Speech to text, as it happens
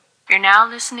You're now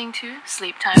listening to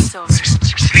Sleep Time's Over.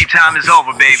 Sleep time is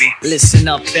over, baby. Listen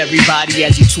up, everybody,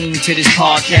 as you tune to this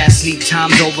podcast. Sleep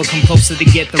time's over, come closer to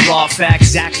get the raw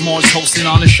facts. Zach Moore's hosting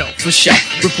on the show, for sure.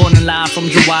 Reporting live from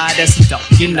July, that's the dope,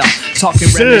 you know. Talking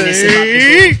reminiscing about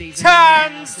the Sleep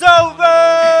time's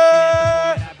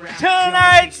over.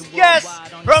 Tonight's guest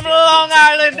from Long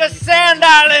Island to Sand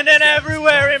Island and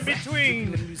everywhere in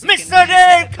between, Mr.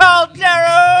 Dave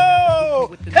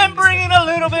Caldero, and bringing a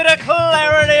little bit of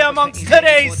clarity amongst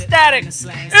today's static.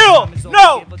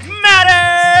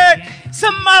 Matic,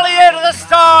 sommelier to the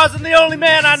stars, and the only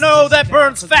man I know that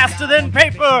burns faster than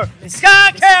paper,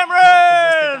 Sky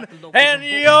Cameron, and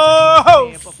your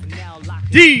host,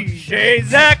 DJ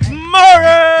Zach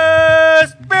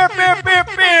Morris. Beer, beer, beer,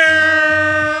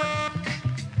 beer.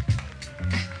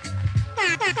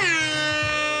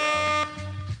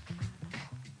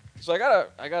 So I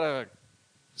gotta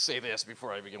say this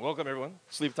before I begin. Welcome everyone.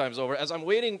 Sleep time's over. As I'm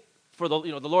waiting for the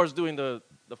Lord's doing the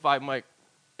 5 mic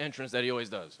entrance that he always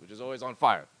does, which is always on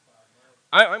fire.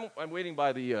 I'm waiting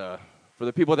by the for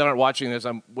the people that aren't watching this.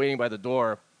 I'm waiting by the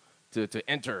door to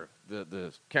enter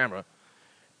the camera,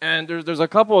 and there's a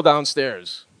couple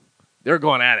downstairs. They're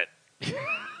going at it.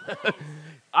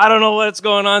 I don't know what's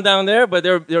going on down there, but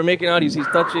they're making out. He's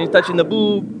touching the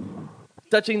boob,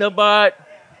 touching the butt.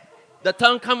 The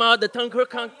tongue come out. The tongue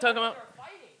come out.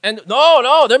 And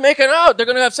no, they're making out. They're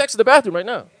gonna have sex in the bathroom right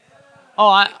now.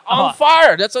 On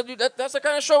fire. That's the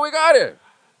kind of show we got here.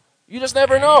 You just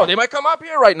never know. They might come up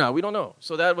here right now. We don't know.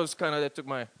 So that took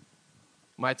my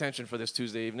attention for this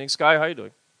Tuesday evening. Sky, how you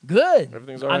doing? Good.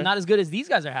 Everything's all right? I'm not as good as these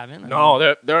guys are having.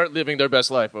 No, they're living their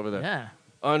best life over there. Yeah.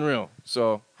 Unreal.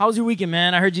 So. How was your weekend,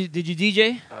 man? I heard you. Did you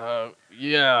DJ?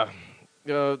 Yeah.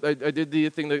 I did the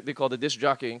thing that they call the disc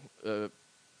jockeying.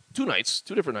 2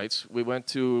 different nights. We went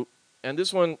to, and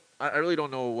this one, I really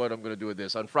don't know what I'm going to do with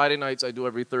this. On Friday nights, I do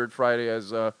every third Friday,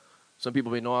 as some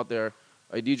people may know out there.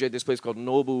 I DJ at this place called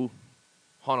Nobu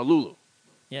Honolulu.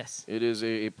 Yes. It is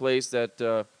a place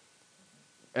that,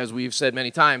 as we've said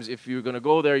many times, if you're going to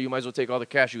go there, you might as well take all the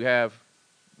cash you have,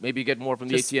 maybe get more from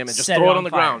the ATM, and just throw it on the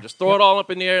ground. Just throw it all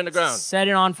up in the air in the ground. Set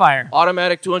it on fire.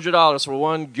 Automatic $200 for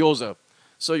one gyoza.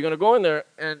 So you're going to go in there,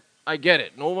 and I get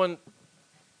it. No one...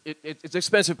 It's an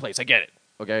expensive place. I get it,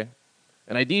 okay?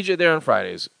 And I DJ there on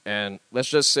Fridays, and let's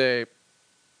just say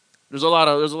there's a lot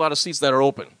of seats that are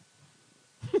open.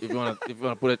 If you want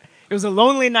to put it, It was a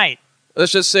lonely night.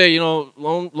 let's just say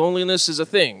loneliness is a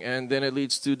thing, and then it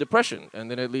leads to depression, and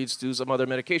then it leads to some other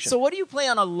medication. So what do you play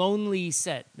on a lonely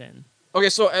set then? Okay,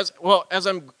 so as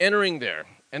I'm entering there,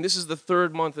 and this is the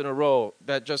 3rd month in a row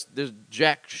that there's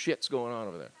jack shits going on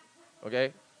over there.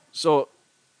 Okay, so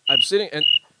I'm sitting, and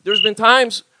there's been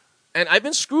times. And I've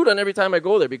been screwed on every time I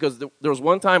go there because there was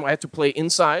one time I had to play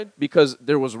inside because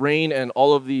there was rain and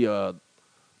all of the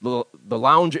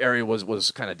lounge area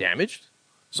was kind of damaged.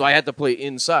 So I had to play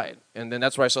inside. And then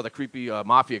that's where I saw the creepy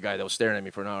mafia guy that was staring at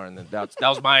me for an hour. And then that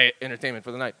was my entertainment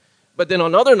for the night. But then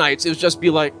on other nights, it would just be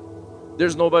like,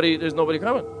 there's nobody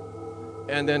coming.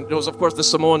 And then there was, of course, the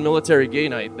Samoan military gay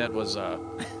night. That was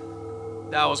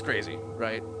crazy,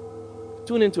 right?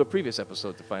 Tune into a previous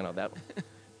episode to find out that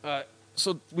one.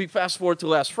 So we fast forward to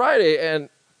last Friday, and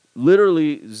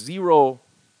literally 0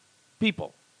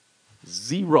 people.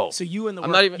 0. So you and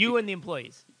the you and the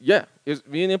employees. Yeah, it's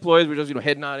me and the employees were just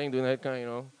head nodding, doing that kind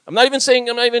of I'm not even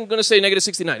going to say negative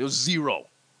 69. It was 0.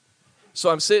 So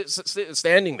I'm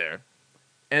standing there,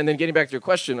 and then getting back to your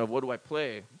question of what do I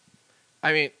play.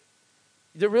 I mean,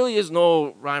 there really is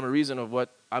no rhyme or reason of what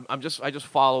I just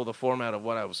follow the format of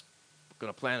what I was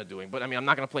going to plan on doing. But I mean, I'm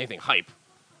not going to play anything hype.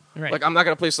 Right. Like I'm not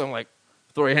going to play something like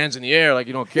throw your hands in the air like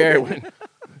you don't care when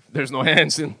there's no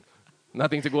hands and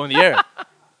nothing to go in the air.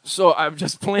 So I'm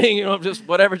just playing, just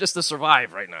whatever, just to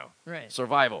survive right now. Right.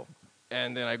 Survival.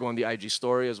 And then I go on the IG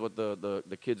story as what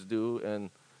the kids do, and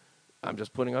I'm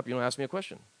just putting up, ask me a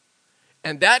question.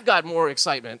 And that got more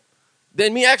excitement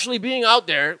than me actually being out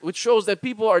there, which shows that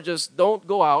people don't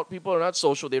go out. People are not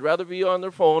social. They'd rather be on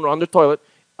their phone or on their toilet,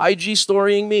 IG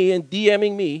storying me and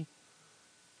DMing me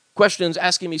questions,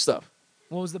 asking me stuff.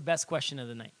 What was the best question of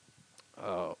the night?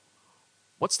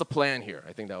 What's the plan here?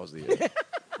 I think that was the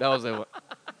one.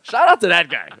 Shout out to that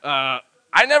guy.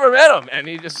 I never met him, and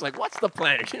he's just like, what's the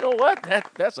plan? You know what?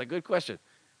 That's a good question.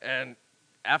 And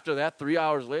after that, 3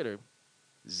 hours later,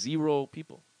 0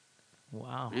 people.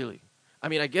 Wow. Really? I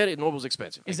mean, I get it. Noble's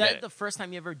expensive. Is that the first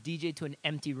time you ever DJed to an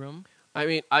empty room? I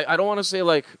mean, I don't want to say,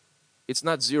 like, it's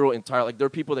not 0 entirely. Like, there are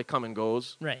people that come and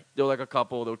goes. Right. They're like a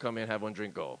couple. They'll come in, have one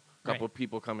drink, go. A couple of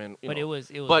people come in. It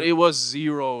was. But it was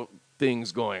 0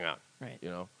 things going on. Right.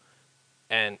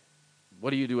 And what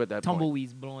do you do at that point?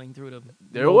 Tumbleweeds blowing through the.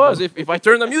 There it was. If I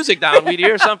turned the music down, we'd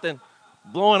hear something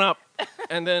blowing up.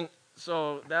 And then,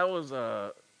 so that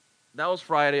was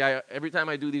Friday. Every time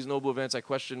I do these Nobu events, I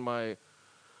question my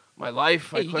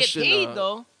life. Hey, I you get question. paid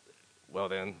though. Well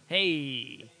then,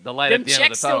 Hey, the light them at the end of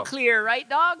checks the still tunnel. clear, right,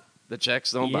 dog? The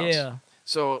checks don't bounce. Yeah.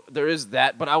 So there is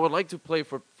that, but I would like to play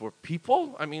for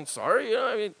people. I mean, sorry, you know,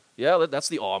 I mean, yeah, that's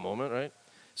the awe moment, right?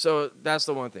 So that's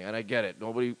the one thing, and I get it.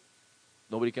 Nobody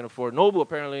can afford Nobu.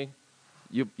 Apparently,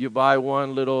 you buy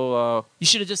one little. You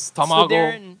should have just Tamago. stood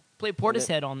there and played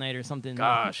Portishead all night or something.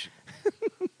 Gosh.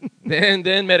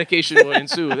 then medication will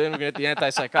ensue. Then we're gonna get the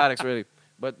antipsychotics ready.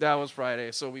 But that was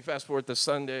Friday. So we fast forward to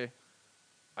Sunday.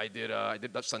 I did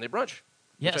that Sunday brunch.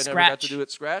 Yeah, which I never Scratch. got to do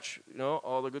at Scratch. You know,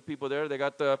 all the good people there. They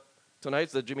got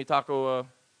tonight's the Jimmy Taco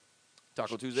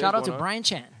Tuesday. Shout out to Brian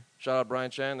Chan. Shout out Brian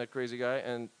Chan, that crazy guy,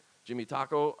 and Jimmy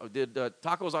Taco. I did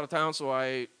Taco's out of town, so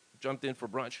I jumped in for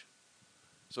brunch.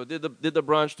 So I did the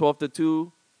brunch 12 to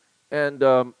 2, and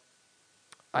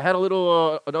I had a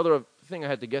little another thing I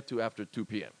had to get to after 2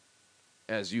 p.m.,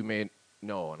 as you may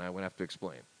know, and I would have to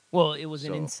explain. Well, it was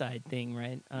an So- inside thing,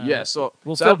 right? Yeah, so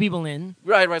We'll so fill I- people in.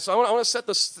 Right. So I want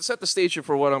to set the stage here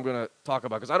for what I'm gonna talk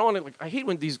about, because I don't want to. I hate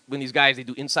when these guys they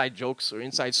do inside jokes or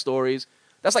inside stories.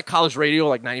 That's like college radio,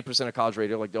 like 90% of college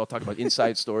radio. Like they all talk about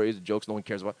inside stories, jokes no one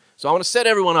cares about. So I want to set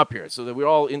everyone up here so that we're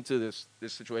all into this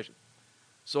situation.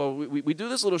 So we do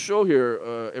this little show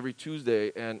here every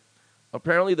Tuesday, and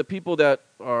apparently the people that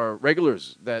are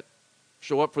regulars that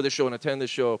show up for this show and attend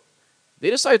this show, they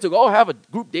decide to go have a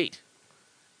group date,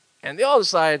 and they all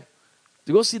decide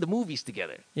to go see the movies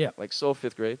together. Yeah. Like so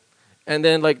 5th grade. And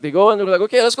then like they go and they're like,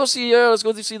 okay, let's go see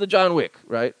the John Wick,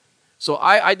 right? So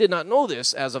I did not know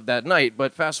this as of that night,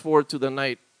 but fast forward to the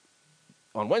night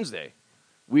on Wednesday,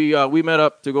 we met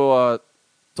up to go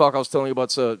talk. I was telling you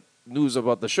about some news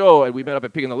about the show, and we met up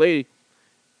at Pig and the Lady.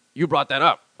 You brought that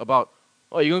up about,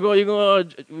 oh, you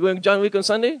going John Wick on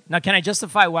Sunday? Now, can I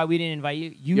justify why we didn't invite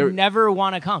you? You You're- never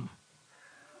want to come.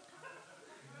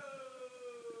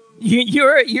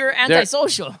 You're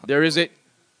antisocial. There is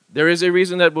a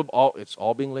reason that it's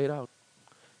all being laid out.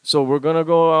 So we're gonna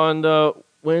go on the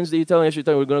Wednesday. You're telling us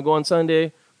we're gonna go on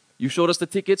Sunday. You showed us the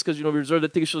tickets because we reserved the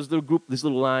tickets. Show this little group, this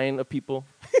little line of people,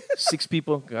 6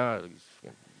 people. God, these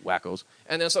fucking wackos.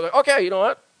 And then so like, okay, you know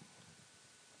what?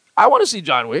 I want to see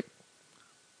John Wick.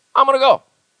 I'm gonna go.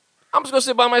 I'm just gonna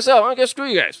sit by myself. I guess screw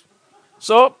you guys.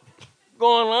 So go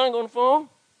online, go on the phone,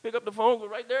 pick up the phone, go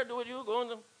right there, do what you go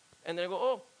on and then I go,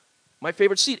 oh, my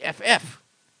favorite seat, FF,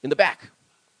 in the back.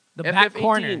 The FF back 18,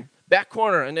 corner. Back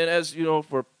corner. And then as you know,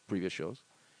 for previous shows,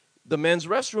 the men's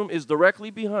restroom is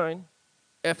directly behind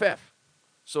FF.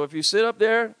 So if you sit up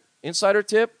there, insider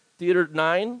tip, theater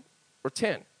 9 or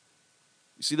 10.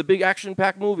 You see the big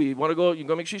action-packed movie, you want to go, you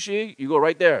go make shishi, you go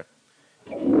right there.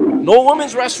 No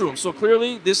women's restroom. So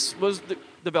clearly this was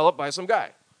developed by some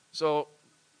guy. So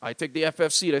I take the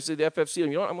FF seat. I sit the FF seat.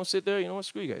 And you know what? I'm going to sit there. You know what?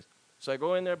 Screw you guys. So I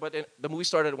go in there, but then the movie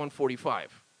started at 1:45.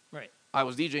 Right. I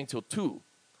was DJing till 2.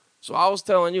 So I was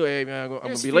telling you, hey, man, I'm going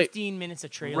There's to be late. 15 minutes of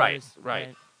trailers.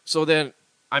 Right. So then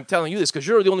I'm telling you this because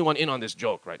you're the only one in on this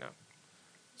joke right now.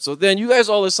 So then you guys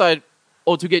all decide,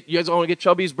 you guys want to get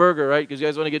Chubby's Burger, right? Because you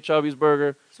guys want to get Chubby's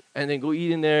Burger and then go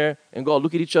eat in there and go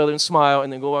look at each other and smile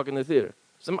and then go walk in the theater.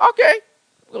 So I'm, okay,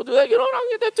 go do that. You know what? I'll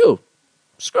get that too.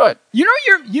 Screw it. You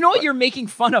know what you're making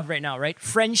fun of right now, right?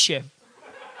 Friendship.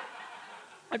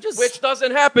 Which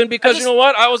doesn't happen because you know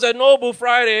what? I was at Nobu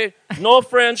Friday. No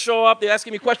friends show up. They're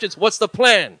asking me questions. What's the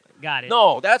plan? Got it.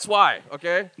 No, that's why.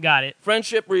 Okay. Got it.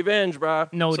 Friendship, revenge,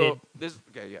 bruh. Noted.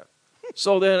 Yeah.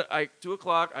 So then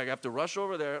 2:00, I have to rush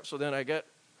over there. So then I get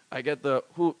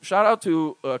shout out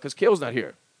to because Kale's not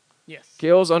here. Yes.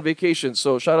 Kale's on vacation.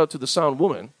 So shout out to the sound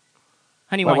woman.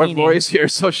 Honey, My why wife Lori's here,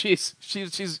 so she's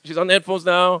on the headphones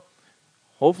now.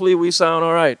 Hopefully we sound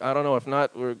all right. I don't know. If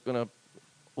not, we're gonna.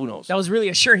 Who knows? That was really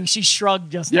assuring. She shrugged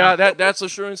just now. Yeah, that's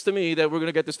assurance to me that we're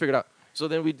gonna get this figured out. So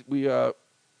then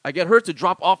I get her to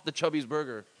drop off the Chubby's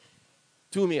Burger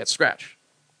to me at Scratch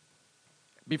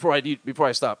before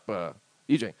I stop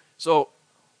DJing. So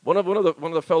one of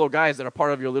the fellow guys that are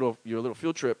part of your little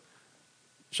field trip,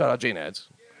 shout out Jay Nads.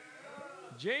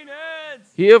 Jay Nads.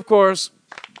 He of course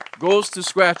goes to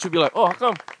Scratch to be like, oh, how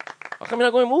come you're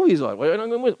not going to movies? Like, why are you not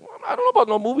going to movies? I don't know about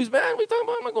no movies, man. What are you talking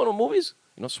about? I'm not going to movies.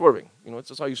 You know, swerving. You know, it's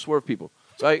just how you swerve people.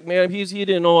 So he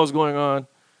didn't know what was going on.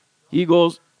 He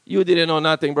goes, you didn't know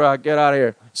nothing, bro. Get out of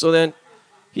here. So then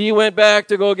he went back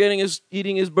to go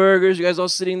eating his burgers. You guys all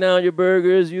sitting down, your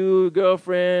burgers, you,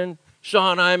 girlfriend,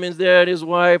 Sean Hyman's there, and his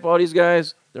wife, all these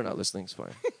guys. They're not listening, it's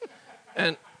fine.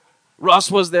 And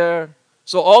Russ was there.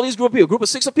 So all these group of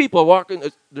 6 of people are walking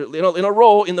in a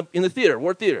row in the theater,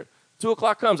 Ward Theater. 2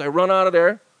 o'clock comes. I run out of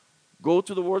there, go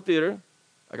to the Ward Theater.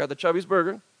 I got the Chubby's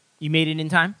Burger. You made it in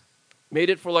time? Made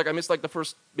it for I missed the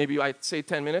first, maybe I'd say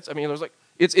 10 minutes. I mean, it was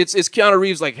it's Keanu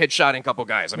Reeves headshotting a couple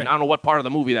guys. I mean, I don't know what part of the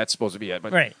movie that's supposed to be at,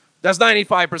 but that's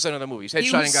 95% of the movie. He's He was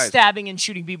headshotting guys. stabbing and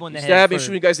shooting people in the head. Stabbing,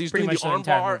 shooting guys. He's pretty doing much the the arm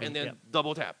entire bar movie, and then yeah.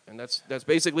 double tap. And that's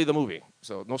basically the movie.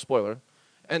 So no spoiler.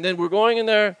 And then we're going in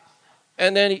there,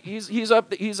 and then he's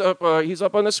up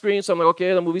on the screen. So I'm like,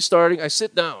 okay, the movie's starting. I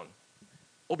sit down.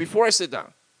 Oh, before I sit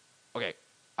down, okay,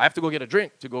 I have to go get a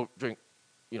drink to go drink,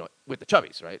 with the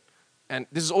Chubbies, right? And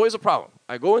this is always a problem.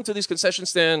 I go into these concession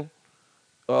stand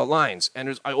lines,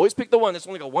 and I always pick the one that's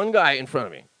only got one guy in front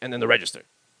of me, and then the register.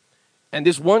 And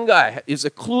this one guy is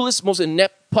the clueless, most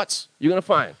inept putz you're going to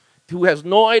find, who has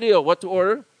no idea what to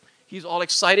order. He's all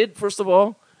excited, first of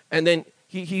all, and then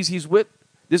he's with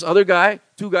this other guy,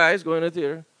 2 guys going to the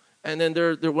theater, and then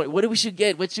they're what do we should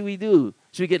get? What should we do?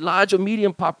 Should we get large or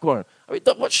medium popcorn? I mean,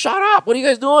 what? Shut up! What are you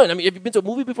guys doing? I mean, have you been to a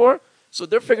movie before? So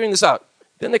they're figuring this out.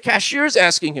 Then the cashier's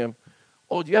asking him,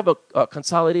 "Oh, do you have a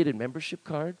consolidated membership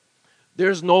card?"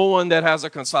 There's no one that has a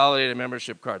consolidated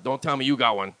membership card. Don't tell me you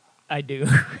got one. I do.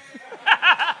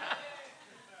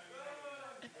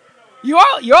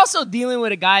 You're also dealing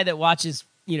with a guy that watches,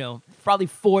 probably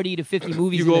 40 to 50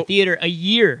 movies in the theater a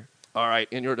year. All right.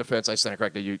 In your defense, I stand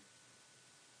corrected. You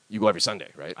go every Sunday,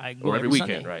 right? I go or every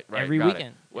weekend, Sunday. right? Every got weekend.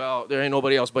 It. Well, there ain't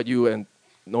nobody else but you and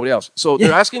nobody else. So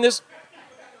they're asking this.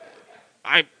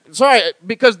 Sorry,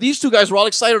 because these 2 guys were all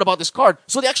excited about this card,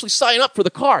 so they actually sign up for the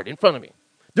card in front of me.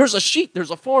 There's a sheet,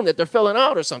 there's a form that they're filling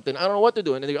out or something. I don't know what to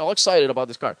do, and they're all excited about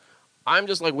this card. I'm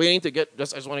just waiting to get. I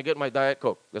just want to get my Diet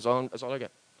Coke. That's all I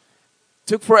get.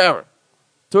 Took forever.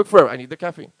 I need the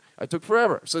caffeine. I took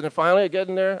forever. So then finally I get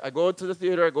in there. I go into the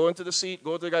theater. I go into the seat.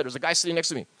 Go to the guy. There's a guy sitting next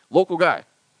to me, local guy.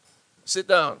 Sit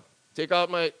down. Take out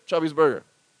my Chubby's Burger.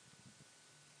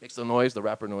 Makes the noise, the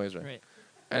rapper noise, right?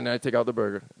 And then I take out the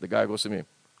burger. The guy goes to me,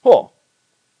 "Oh,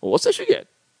 well, what's that you get?"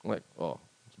 I'm like, "Oh,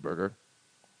 it's a burger."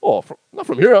 "Oh, not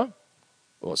from here, huh?"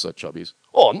 "Oh, what's that, Chubby's?"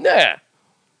 "Oh, nah."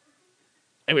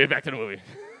 And we went back to the movie.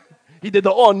 He did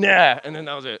the "oh, nah," and then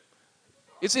that was it.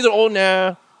 It's either "oh,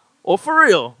 nah," or "for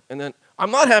real." And then I'm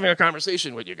not having a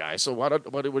conversation with you guys, so what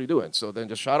are you doing? So then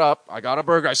just shut up. I got a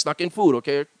burger. I snuck in food.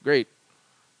 Okay, great.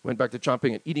 Went back to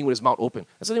chomping and eating with his mouth open.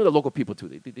 That's the thing with the local people, too.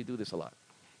 They do this a lot.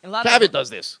 Cabot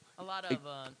does this. A lot of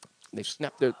They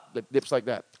snap their lips like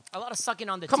that. a lot of sucking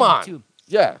on the Come teeth, on. too.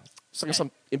 Yeah. Sucking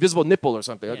some invisible nipple or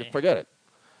something. Yeah. Forget it.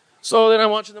 So then I'm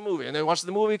watching the movie. And then watching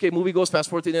the movie. Okay, movie goes fast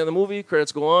forward to the end of the movie.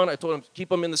 Credits go on. I told him, keep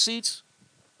them in the seats.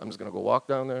 I'm just going to go walk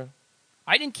down there.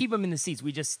 I didn't keep him in the seats.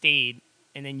 We just stayed,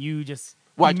 and then you just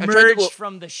Well, I tried to emerged go-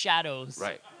 from the shadows.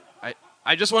 Right.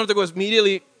 I just wanted to go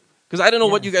immediately because I didn't know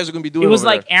what you guys are going to be doing It was over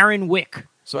like there. Aaron Wick.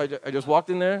 So I just walked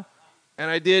in there. And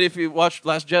I did, if you watched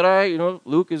Last Jedi,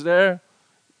 Luke is there.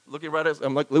 Looking right at,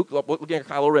 I'm like, Luke, looking at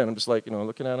Kylo Ren. I'm just looking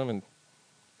at him and,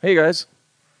 hey guys,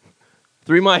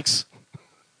 3 mics.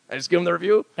 I just give him the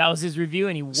review. That was his review,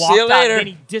 and he walked you out, later. and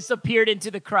he disappeared into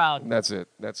the crowd. That's it.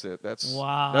 That's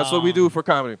Wow. That's what we do for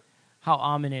comedy. How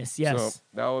ominous! Yes, So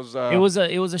that was.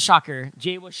 it was a shocker.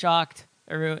 Jay was shocked.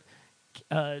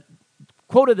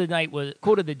 Quote of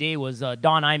the day was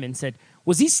Don Iman said,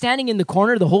 "Was he standing in the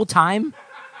corner the whole time?"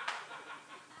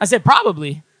 I said,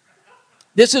 "Probably."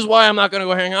 This is why I'm not going to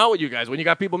go hang out with you guys when you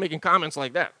got people making comments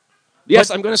like that.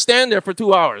 Yes, I'm going to stand there for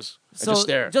 2 hours and So just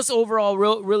stare. just overall,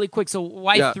 really quick. So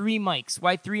why Yeah. 3 mics?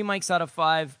 Why 3 mics out of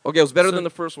 5? Okay, it was better So- than the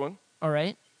first one. All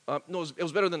right, No, it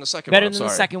was better than the second better one. than the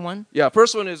second one. Yeah,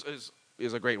 first one is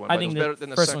a great one. I but think it was better than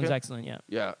the first second. one's excellent.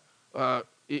 Yeah. Yeah.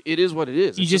 It is what it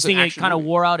is. You It's just an think it action kind of movie.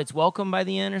 wore out its welcome by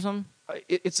the end or something?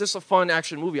 It's just a fun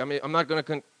action movie. I mean, I'm not going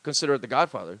to consider it The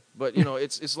Godfather, but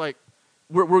it's like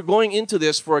we're going into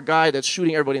this for a guy that's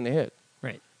shooting everybody in the head,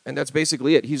 Right. and that's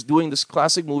basically it. He's doing this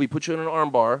classic movie, puts you in an arm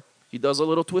bar, he does a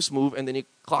little twist move, and then he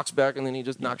clocks back, and then he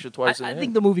just knocks you twice in the I head.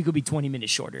 think the movie could be 20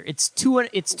 minutes shorter. It's 2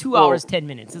 Well, hours 10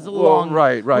 minutes. It's a well, long,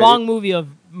 right. long movie of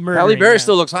murder. Halle Berry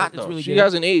still looks hot It's though. really She good.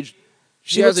 hasn't aged.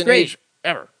 She looks hasn't great. aged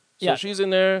ever. So Yeah. she's in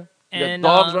there. You And,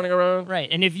 got dogs running around. Right,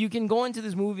 and if you can go into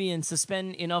this movie and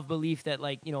suspend enough belief that,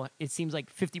 it seems like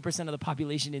 50% of the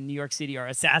population in New York City are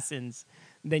assassins,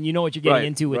 then you know what you're getting Right,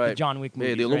 into with the right. John Wick movies.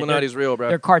 Hey, the right? Illuminati's real, bro.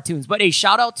 They're cartoons. But hey,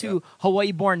 shout out to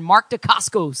Hawaii-born Mark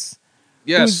Dacascos,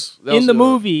 Yes, who's in the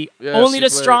movie. yes, Only he the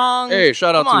played- strong. Hey,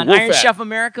 shout out Come on, to Wolf Iron Fat. Chef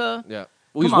America. Yeah.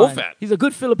 Well, he's Come Wolf on. Fat. He's a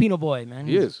good Filipino boy, man.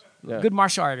 He is. Yeah. Good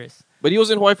martial artist. But he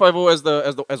was in Hawaii Five-O as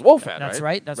Wolf Fat, That's right?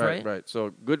 right, that's right. Right. So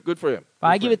good for him. But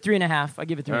I Good give for it 3.5. I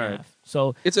give it 3.5. right.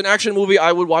 So It's an action movie.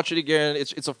 I would watch it again.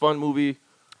 It's a fun movie.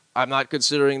 I'm not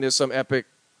considering this some epic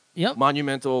Yep.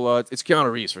 monumental. It's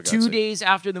Keanu Reeves, for God's 2 sake. days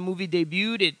after the movie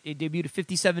debuted, it debuted at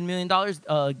 $57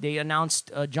 million. They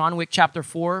announced John Wick Chapter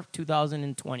 4,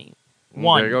 2021.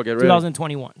 There you go, get ready.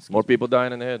 2021. excuse More me. people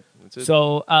dying in the head. That's it.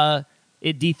 So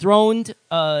it dethroned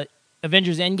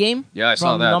Avengers Endgame Yeah, I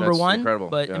saw from that. number That's one. incredible.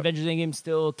 But Yeah. Avengers Endgame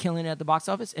still killing it at the box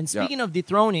office. And speaking of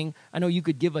dethroning, I know you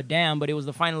could give a damn, but it was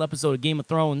the final episode of Game of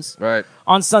Thrones Right.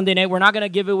 on Sunday night. We're not going to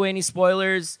give away any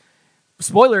spoilers.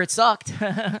 Spoiler, it sucked.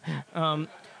 That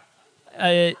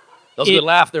was a It- good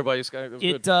laugh there by you, Sky. That was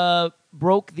It good.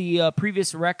 broke the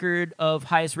previous record of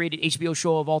highest rated HBO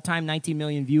show of all time, 19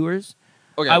 million viewers.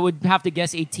 Okay. I would have to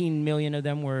guess 18 million of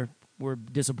them were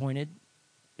disappointed,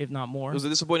 if not more. It was a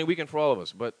disappointing weekend for all of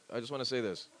us, but I just want to say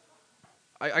this.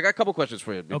 I got a couple questions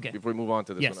for you Okay. before we move on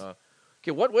to this Yes. one.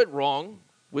 Okay, what went wrong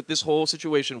with this whole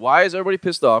situation? Why is everybody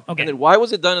pissed off? Okay. And then why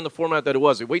was it done in the format that it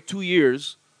was? They wait 2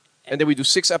 years, and then we do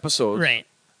 6 episodes. Right.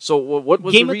 So what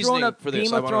was Game the of, reasoning for this?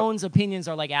 Game I of wanna- Thrones opinions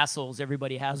are like assholes.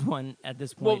 Everybody has one at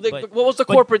this Well, point. but, what was the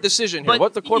but- corporate decision here? but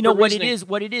What's the corporate you know what reasoning? it is?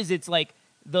 What it is? It's like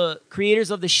the creators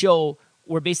of the show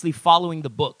were basically following the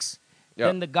books. Yeah.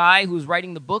 Then the guy who's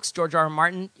writing the books, George R. R.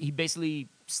 Martin, he basically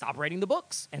stopped writing the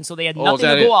books, and so they had Oh, is nothing to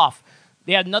that go it? off.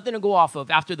 They had nothing to go off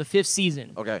of after the 5th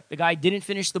season. Okay. The guy didn't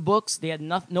finish the books. They had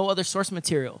no other source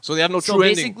material. So they have no So true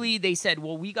ending. basically, they said,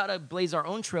 well, we got to blaze our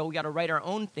own trail. We got to write our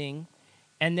own thing.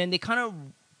 And then they kind of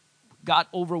got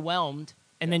overwhelmed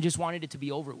and then just wanted it to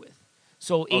be over with.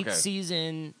 So 8th Okay.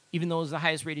 season, even though it was the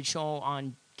highest rated show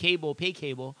on cable, pay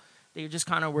cable, they just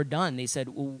kind of were done. They said,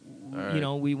 well, right. you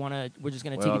know, we're just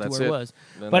going to Well, take it to that's where it it. was.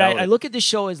 Then But that I was- look at this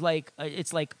show as like,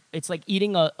 it's like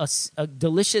eating a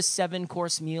delicious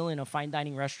 7-course meal in a fine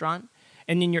dining restaurant.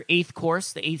 And then your 8th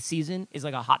course, the 8th season, is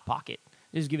like a Hot Pocket.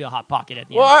 They just give you a Hot Pocket at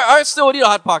the Well, end. I still would eat a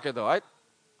Hot Pocket, though. I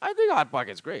think a Hot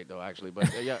Pocket's great, though, actually. But,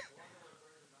 yeah.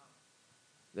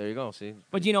 There you go, see?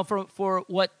 But you know, for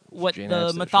what Jane the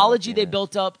Addams, mythology Jane they Addams.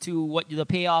 built up to what the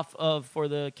payoff of for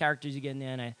the characters you get in the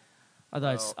end, I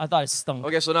thought it stunk.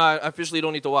 Okay, so now I officially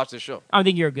don't need to watch this show. I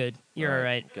think you're good. You're all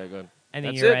right. Okay, good. I think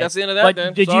That's you're it. right. That's the end of that, But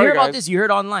then. did you Sorry, hear about guys. this? You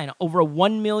heard online. Over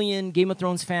 1 million Game of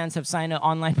Thrones fans have signed an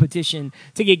online petition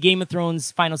to get Game of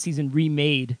Thrones final season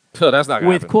remade That's not going to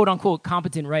with happen. quote unquote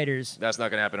competent writers. That's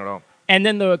not going to happen at all. And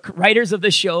then the writers of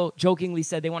the show jokingly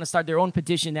said they want to start their own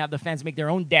petition to have the fans make their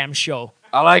own damn show.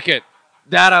 I like it.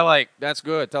 That I like. That's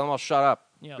good. Tell them I'll shut up.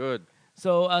 Yeah. Good.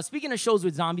 So speaking of shows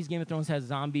with zombies, Game of Thrones has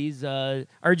zombies. I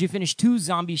heard you finished 2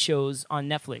 zombie shows on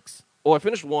Netflix. Oh, I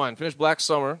finished one. Finished Black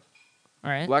Summer. All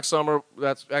right. Black Summer,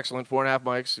 that's excellent. 4.5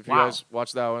 mics, if you Wow. guys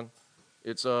watch that one.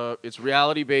 It's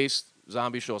reality-based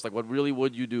zombie show. It's like, what really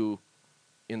would you do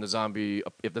in the zombie,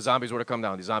 if the zombies were to come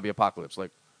down, the zombie apocalypse?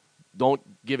 Like, don't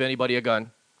give anybody a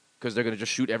gun, because they're going to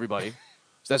just shoot everybody.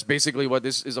 So that's basically what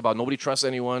this is about. Nobody trusts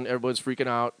anyone. Everybody's freaking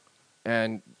out.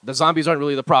 And the zombies aren't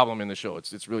really the problem in the show.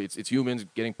 It's humans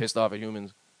getting pissed off at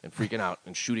humans and freaking out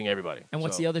and shooting everybody. And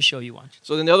what's So- the other show you watched?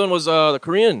 So then the other one was the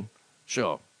Korean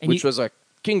show, And which you- was like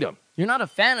Kingdom. You're not a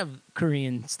fan of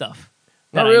Korean stuff.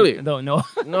 Not That really. No. No,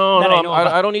 That no, I know about.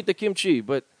 I don't eat the kimchi,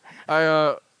 but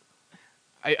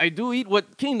I do eat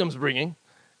what Kingdom's bringing,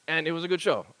 and it was a good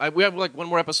show. We have like one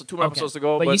more episode, 2 more Okay. episodes to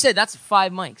go. But you said that's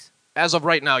 5 mics. as of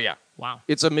right now, yeah, Wow.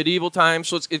 it's a medieval time,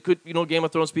 so it could, Game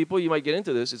of Thrones people, you might get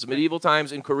into this. It's medieval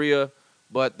times in Korea,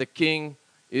 but the king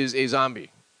is a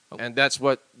zombie, and that's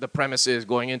what the premise is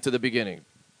going into the beginning.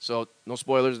 So no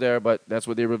spoilers there, but that's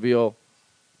what they reveal,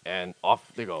 and off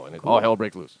they go, and all hell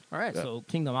breaks loose. All right, Yeah. so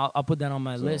Kingdom, I'll put that on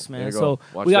my list, there man. you go. So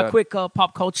Watch we got that. quick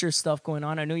pop culture stuff going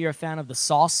on. I know you're a fan of the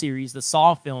Saw series, the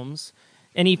Saw films.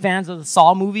 Any fans of the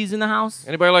Saw movies in the house?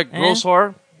 Anybody like gross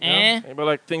horror? Eh. Anybody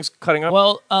like things cutting up?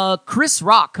 Well, Chris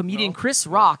Rock, comedian Chris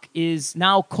Rock, is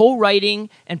now co-writing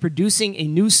and producing a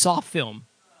new Saw film.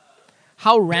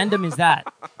 How random is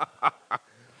that?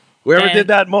 Whoever and- did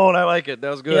that moan, I like it.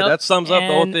 That was good. Yep, That sums up the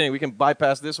whole and- thing. We can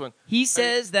bypass this one. He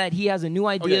says that he has a new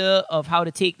idea of how to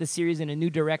take the series in a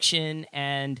new direction,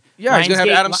 and Yeah, he's gonna have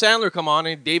Lionsgate- Adam Sandler come on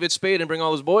and David Spade and bring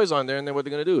all his boys on there, and then what they're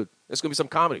gonna do? It's gonna be some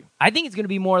comedy. I think it's going to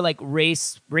be more like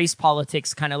race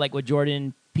politics, kind of like what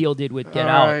Jordan Peele did with Get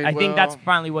All Out. right, I think that's well-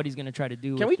 finally what he's going to try to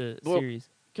do Can with we- the well- series.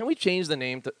 Can we change the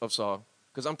name of Saw?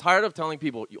 Because I'm tired of telling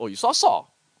people, "Oh, you saw Saw."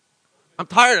 I'm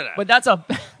tired of that. But that's a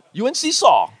UNC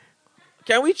Saw.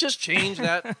 Can we just change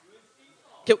that?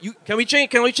 Can we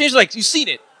change like you've seen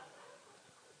it?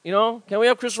 Can we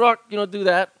have Chris Rock? Do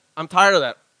that. I'm tired of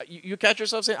that. You catch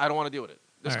yourself saying, "I don't want to deal with it."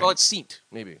 Let's All call right. it Seat,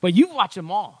 maybe. But you've watched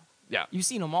them all. Yeah. You've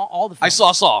seen them all the I films.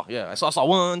 saw Saw. Yeah, I saw Saw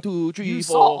 1, 2, 3, You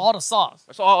 4. saw all the Saws.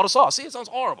 I saw all the Saw. See, it sounds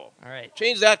horrible. All right.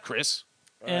 Change that, Chris.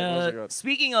 All right, what else I got?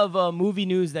 Speaking of movie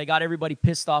news that got everybody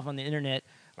pissed off on the internet,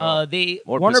 more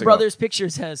Warner pissing Brothers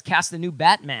Pictures has cast a new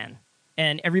Batman,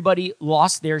 and everybody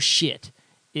lost their shit.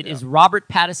 It is Robert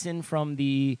Pattinson from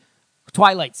the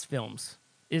Twilight's films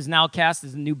is now cast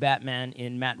as the new Batman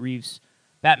in Matt Reeves'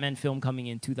 Batman film coming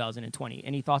in 2020.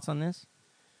 Any thoughts on this?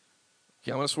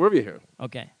 Okay, I'm going to swerve you here.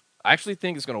 Okay. I actually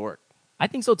think it's going to work. I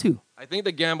think so too. I think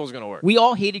the gamble's going to work. We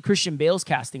all hated Christian Bale's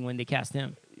casting when they cast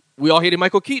him. We all hated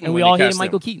Michael Keaton. And when we they all hated cast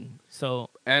Michael him. Keaton. So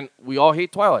And we all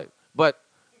hate Twilight.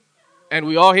 And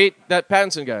we all hate that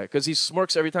Pattinson guy because he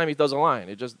smirks every time he does a line.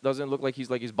 It just doesn't look like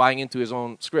he's buying into his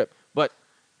own script. But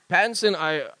Pattinson,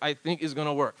 I think, is going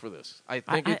to work for this. I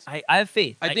have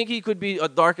faith. I think he could be a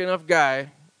dark enough guy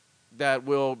that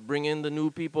will bring in the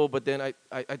new people, but then I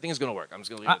think it's going to work. I'm just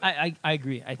going to leave it at that. I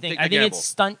agree. I think the gamble. it's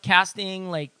stunt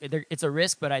casting. Like it's a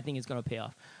risk, but I think it's going to pay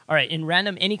off. All right. In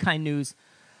random any kind news,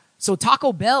 so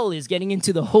Taco Bell is getting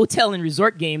into the hotel and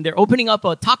resort game. They're opening up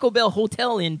a Taco Bell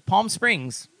hotel in Palm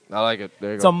Springs. I like it.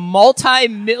 There you It's go. a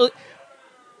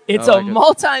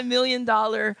multi-million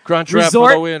dollar Crunchwrap for the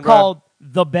resort win, bro. called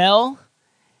The Bell,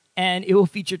 and it will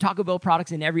feature Taco Bell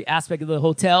products in every aspect of the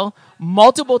hotel.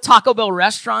 Multiple Taco Bell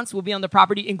restaurants will be on the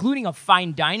property, including a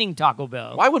fine dining Taco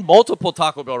Bell. Why would multiple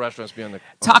Taco Bell restaurants be on the...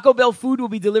 Taco Bell food will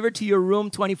be delivered to your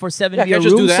room 24/7 Yeah, via can't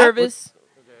just do room that? service,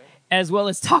 as well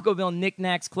as Taco Bell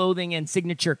knickknacks, clothing, and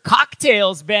signature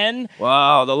cocktails, Ben.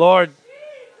 Wow, the Lord.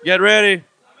 Get ready.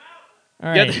 All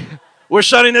right. We're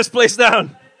shutting this place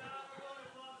down.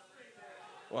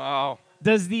 Wow.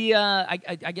 Does the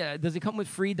does it come with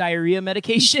free diarrhea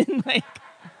medication? Like,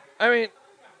 I mean,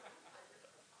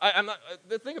 I'm not.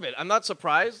 The thing of it, I'm not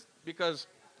surprised because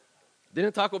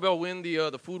didn't Taco Bell win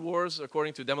the food wars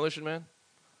according to Demolition Man?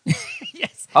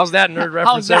 yes. How's that nerd reference,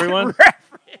 How's that everyone? reference?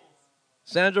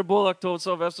 Sandra Bullock told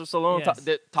Sylvester Stallone Yes.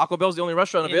 that Taco Bell's the only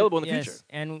restaurant available in the Yes, future.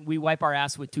 and we wipe our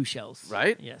ass with 2 shells.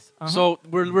 Right? Yes. So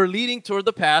we're leading toward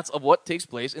the paths of what takes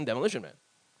place in Demolition Man.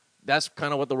 That's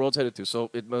kind of what the road's headed to. So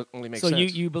it only makes so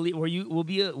sense. you believe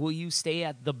will you stay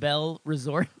at the Bell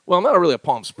Resort? Well, I'm not really a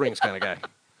Palm Springs kind of guy.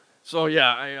 So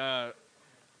yeah,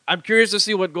 I'm curious to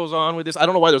see what goes on with this. I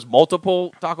don't know why there's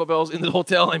multiple Taco Bells in the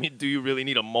hotel. I mean, do you really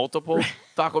need a multiple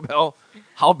Taco Bell?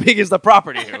 How big is the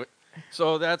property?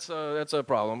 So that's a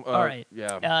problem. All right.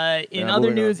 Yeah. In Yeah,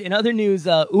 other moving news,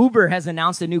 Uber has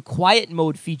announced a new quiet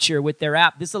mode feature with their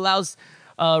app. This allows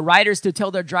riders to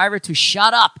tell their driver to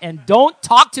shut up and don't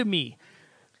talk to me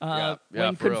when for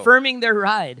real. confirming their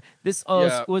ride. This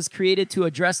Yeah. was created to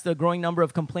address the growing number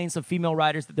of complaints of female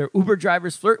riders that their Uber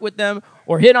drivers flirt with them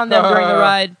or hit on them during the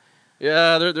ride.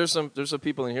 Yeah, there's some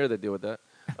people in here that deal with that.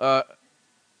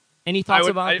 Any thoughts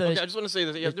about I the just want to say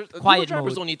this. Yeah, quiet Uber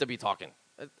drivers mode? don't need to be talking.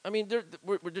 I mean,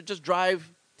 we're just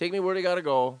drive, take me where they gotta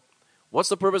go. What's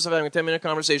the purpose of having a 10-minute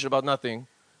conversation about nothing?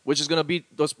 Which is gonna be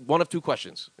those one of 2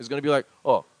 questions. It's gonna be like,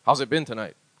 oh, how's it been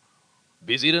tonight?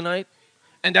 Busy tonight?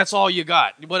 And that's all you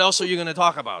got. What else are you gonna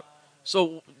talk about?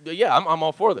 So yeah, I'm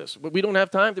all for this. But we don't have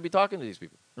time to be talking to these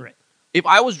people. Right. If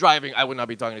I was driving, I would not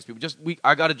be talking to these people.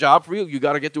 I got a job for you. You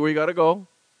got to get to where you got to go,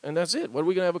 and that's it. What are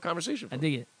we gonna have a conversation for? I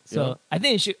dig it. So Yeah. I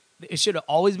think it should have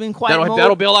always been quiet mode.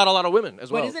 That'll bail out a lot of women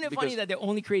as well. But isn't it funny because- that they're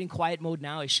only creating quiet mode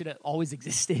now? It should have always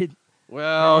existed.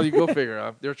 Well, you go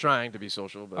figure. They're trying to be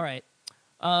social. But. All right.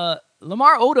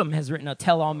 Lamar Odom has written a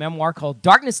tell-all memoir called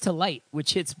Darkness to Light,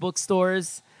 which hits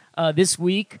bookstores this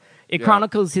week. It Yeah.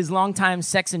 chronicles his longtime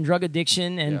sex and drug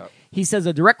addiction, and Yeah. he says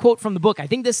a direct quote from the book. I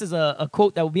think this is a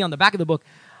quote that will be on the back of the book.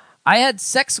 I had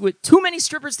sex with too many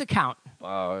strippers to count.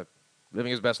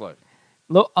 Living his best life.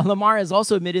 Lamar has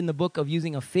also admitted in the book of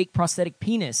using a fake prosthetic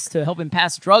penis to help him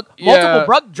pass Yeah.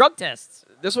 multiple drug tests.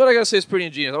 This is what I gotta say is pretty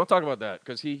ingenious. I want to talk about that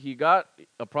because he got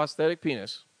a prosthetic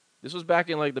penis. This was back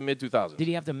in like the mid 2000s. Did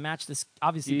he have to match this?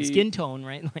 Obviously, the He- skin tone,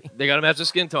 right? Like, They got to match the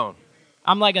skin tone.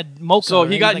 I'm like a mocha. So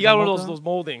he right? got He's like a one of mocha. those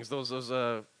moldings,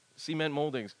 those cement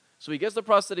moldings. So he gets the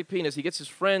prosthetic penis. He gets his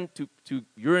friend to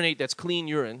urinate that's clean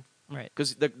urine Right,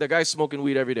 because the guy's smoking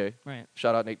weed every day. right.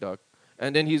 Shout out Nate Dogg.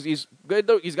 And then he's got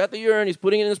the urine. He's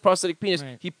putting it in his prosthetic penis.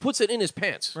 Right. He puts it in his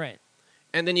pants. Right.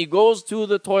 And then he goes to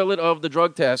the toilet of the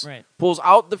drug test, Right. pulls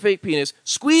out the fake penis,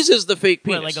 squeezes the fake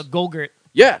penis. Like a Go-Gurt.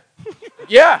 Yeah.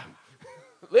 Yeah.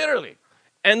 Literally.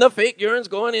 And the fake urine's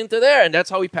going into there. And that's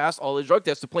how he passed all his drug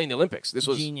tests to play in the Olympics. This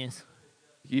was Genius.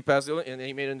 he passed the and then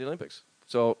he made it in the Olympics.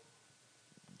 So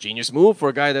genius move for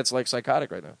a guy that's like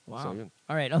psychotic right now. Wow. So, yeah.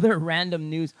 All right, other random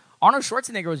news. Arnold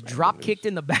Schwarzenegger was drop-kicked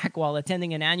in the back while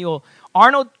attending an annual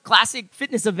Arnold Classic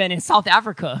fitness event in South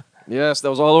Africa. Yes, that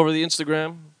was all over the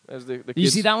Instagram. As the you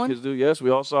kids, see that one? Kids do. Yes, we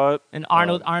all saw it. And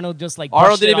Arnold just like Arnold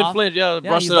brushed it didn't even off. flinch. Yeah,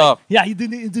 brushed he's it like- off. Yeah, he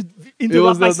didn't It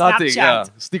interrupt was my nothing. Snapchat. Yeah,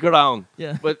 stick around.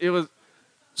 Yeah. But it was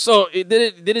so it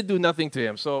didn't do nothing to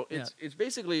him. So it's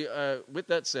basically with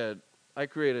that said, I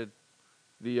created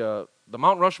the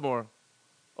Mount Rushmore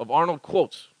of Arnold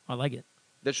quotes I like it.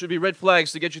 that should be red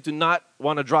flags to get you to not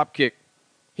want to drop kick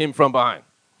him from behind.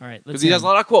 All right, let's Because he has a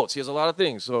lot of quotes. He has a lot of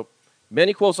things. So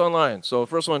many quotes online. So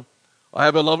first one, I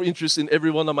have a love interest in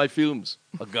every one of my films.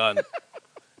 A gun.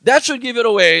 That should give it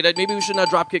away that maybe we should not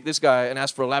drop kick this guy and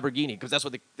ask for a Lamborghini because that's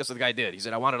what the guy did. He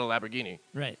said, I wanted a Lamborghini.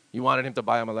 Right. You wanted him to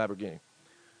buy him a Lamborghini.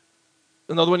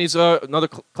 Another one is, another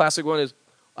classic one is,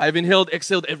 I've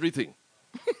exhaled everything.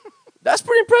 That's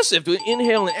pretty impressive to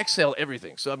inhale and exhale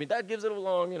everything. So, I mean, that gives it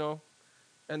along,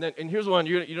 And here's one,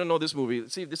 you don't know this movie.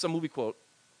 See, this is a movie quote.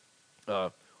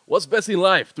 What's best in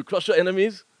life? To crush your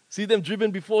enemies, see them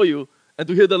driven before you, and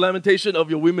to hear the lamentation of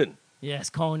your women. Yes,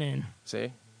 Conan.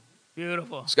 See?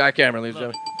 Beautiful. Sky Cameron, ladies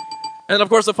and gentlemen. And of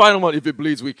course, the final one, if it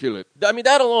bleeds, we kill it. I mean,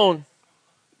 that alone,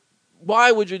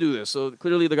 why would you do this? So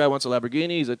clearly the guy wants a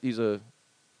Lamborghini.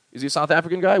 Is he a South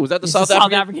African guy? Was that the He's South a South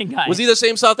African? African guy. Was he the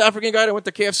same South African guy that went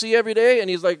to KFC every day? And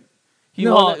he's like,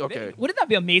 okay. Wouldn't that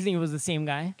be amazing if it was the same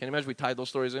guy? Can you imagine if we tied those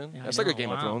stories in? Yeah, That's I like a know, Game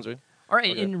of wow. Thrones, right? All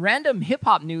right, Okay. in random hip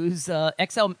hop news,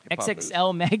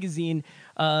 XXL magazine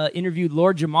interviewed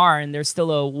Lord Jamar, and there's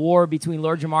still a war between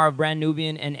Lord Jamar of Brand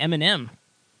Nubian and Eminem.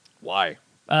 Why?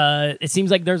 It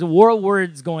seems like there's a war of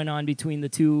words going on between the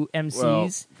two MCs. Well,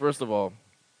 first of all,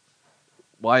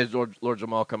 why is Lord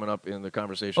Jamal coming up in the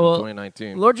conversation Well, in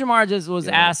 2019? Lord Jamar just was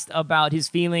Yeah. asked about his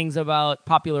feelings about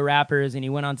popular rappers, and he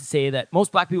went on to say that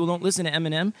most black people don't listen to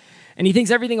Eminem, and he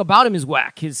thinks everything about him is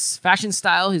whack. His fashion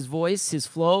style, his voice, his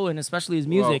flow, and especially his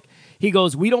music. He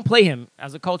goes, we don't play him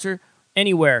as a culture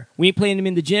anywhere. We ain't playing him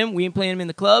in the gym. We ain't playing him in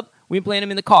the club. We ain't playing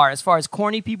him in the car. As far as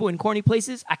corny people in corny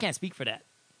places, I can't speak for that.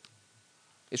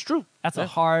 It's true. That's a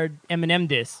hard Eminem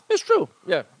diss. It's true.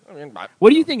 Yeah. I mean,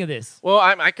 What do you think of this? well,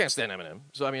 I can't stand Eminem.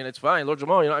 So, I mean, it's fine. Lord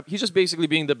Jamal, he's just basically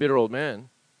being the bitter old man.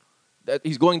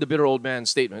 He's going the bitter old man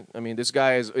statement. I mean, this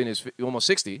guy is in his almost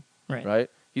 60, Right.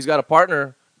 He's got a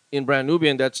partner in Brand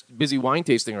Nubian that's busy wine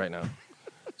tasting right now.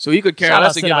 So he could care Shout less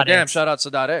out to give a Sadat damn. X. Shout out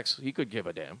Sadat X. He could give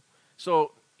a damn.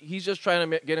 So he's just trying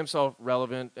to get himself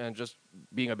relevant and just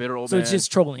being a bitter old So man. it's just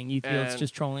trolling. You feel it's And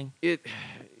just trolling?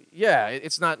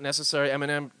 It's not necessary.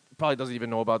 Eminem probably doesn't even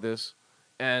know about this.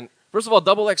 And first of all,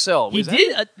 Double XL.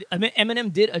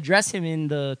 Eminem did address him in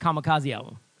the Kamikaze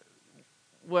album.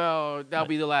 Well, that'll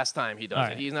be the last time he does All it.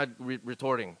 right. He's not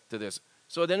retorting to this.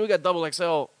 So then we got Double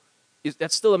XL.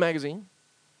 That's still a magazine?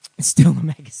 It's still a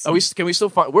magazine. Can we still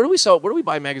find? Where do we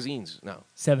buy magazines now?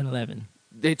 7-Eleven.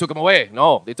 They took them away.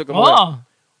 No, they took them away. Oh,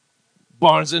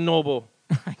 Barnes and Noble.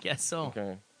 I guess so.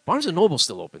 Okay. Barnes and Noble's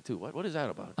still open too. What is that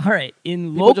about? All right.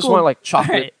 In People local, just want like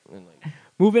chocolate. All right. And, like,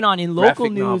 Moving on, in local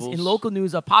Graphic news,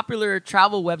 novels. a popular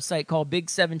travel website called Big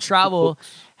 7 Travel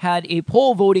had a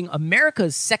poll voting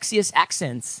America's sexiest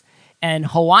accents, and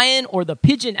Hawaiian or the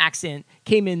pidgin accent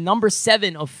came in number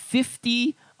 7 of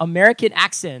 50 American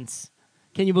accents.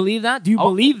 Can you believe that? Do you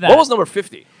believe that? What was number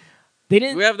 50? They Do we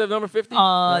didn't. have the number 50?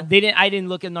 They didn't. I didn't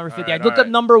look at number 50. right, I looked all up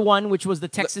right. number 1, which was the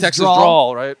Texas Texas drawl.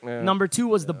 drawl, right? Yeah. Number 2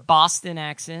 was the Boston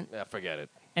accent, Yeah, forget it.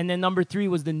 and then number 3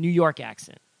 was the New York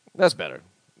accent. That's better.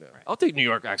 Yeah. I'll take New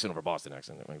York accent over Boston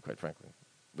accent, I mean, quite frankly,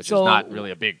 which So- is not really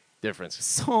a big difference.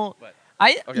 So But-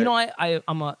 I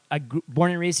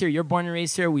born and raised here. You're born and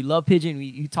raised here. We love pidgin.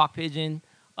 You talk pidgin.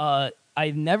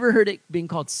 I've never heard it being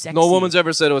called sexy. No woman's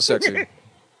ever said it was sexy,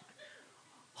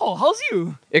 Oh, how's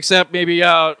you? except maybe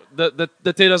the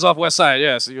Tatas off West Side.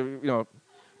 Yes, you know,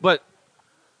 but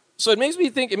so it makes me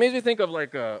think. It makes me think of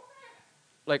like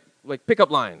pickup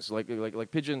lines,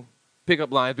 like pigeon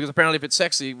pickup lines. Because apparently, if it's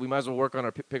sexy, we might as well work on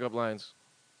our pickup lines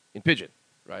in pigeon,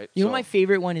 right? You know, So- my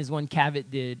favorite one is one Cavett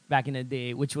did back in the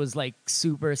day, which was like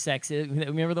super sexy.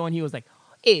 Remember the one he was like,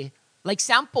 "Hey, like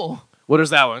sample." What is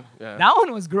that one? Yeah. That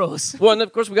one was gross. Well, and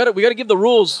of course we got to give the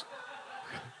rules.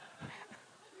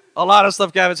 A lot of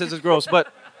stuff Gavin says is gross,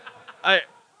 but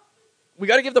we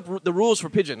got to give the rules for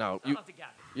pigeon now.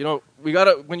 You know, we got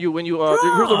to here's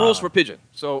the rules for pigeon.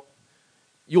 So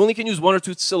you only can use 1 or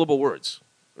 2 syllable words,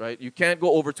 right? You can't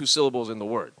go over 2 syllables in the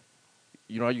word.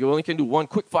 You know, you only can do 1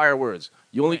 quick fire words.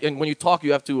 And when you talk,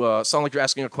 you have to sound like you're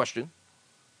asking a question.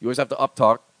 You always have to up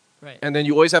talk, Right. and then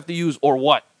you always have to use or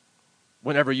what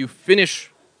whenever you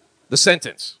finish the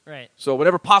sentence. Right. So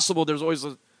whenever possible, there's always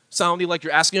sounding like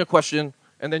you're asking a question,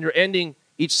 and then you're ending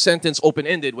each sentence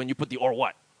open-ended when you put the or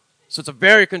what. So it's a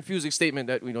very confusing statement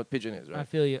that we know what pigeon is, I right?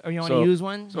 feel you. Or you want to So- use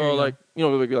one? Here So you go. like, you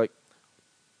know, we'd be like,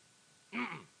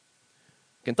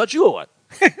 can touch you or what?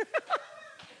 Okay.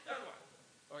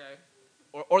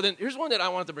 Or then here's one that I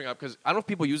wanted to bring up because I don't know if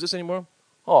people use this anymore.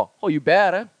 Oh, you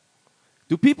bad, huh?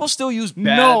 Do people still use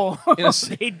bad? No, in a,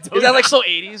 they don't. is that like so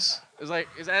 80s? Is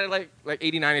that like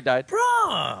 89 it died?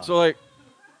 Bruh. So like,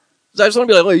 so I just want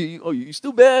to be like, you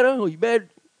still bad, huh? Oh, you bad?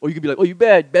 Or you could be like, oh, you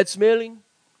bad smelling?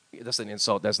 That's an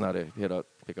insult. That's not a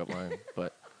pickup line.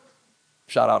 But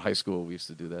shout out high school. We used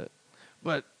to do that.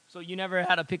 But So you never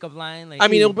had a pickup line? Like, I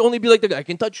mean, hey, it'll only be like the guy. I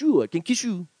can touch you. I can kiss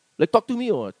you. Like talk to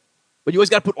me or what? But you always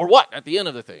got to put or what at the end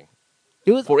of the thing.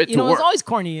 it was, for it you to know, it was work. always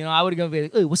corny. You know, I would go be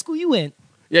like, hey, what school you went?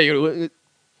 Yeah, you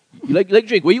like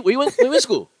drink. Where you went to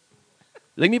school?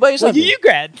 Let me buy you Well, something. you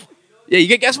grad. Yeah, you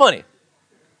get gas money.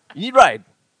 You need ride.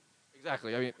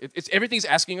 Exactly. I mean, it's everything's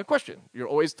asking a question. You're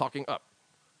always talking up.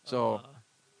 So,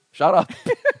 shout out.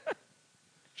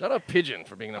 Shout out Pigeon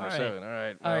for being number All right. 7. All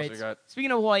right. All What right. else we got?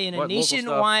 Speaking of Hawaii, in a What, local stuff?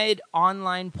 nationwide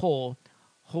online poll,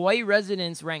 Hawaii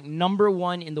residents ranked number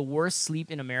 1 in the worst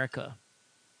sleep in America.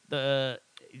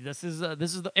 This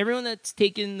is everyone that's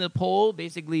taken the poll.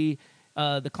 Basically,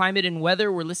 the climate and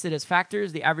weather were listed as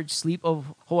factors. The average sleep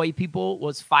of Hawaii people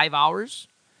was 5 hours,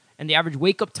 and the average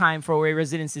wake up time for Hawaii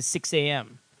residents is 6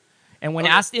 a.m. And when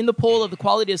asked in the poll of the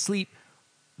quality of sleep,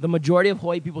 the majority of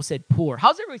Hawaii people said poor.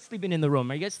 How's everybody sleeping in the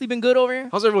room? Are you guys sleeping good over here?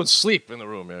 How's everyone sleep in the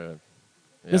room?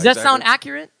 Yeah, Does that exactly. sound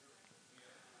accurate?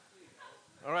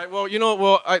 All right. Well,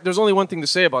 there's only one thing to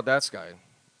say about that, Sky.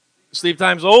 Sleep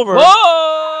time's over. Whoa!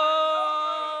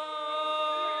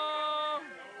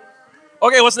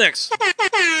 Okay, what's next?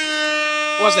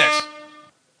 What's next?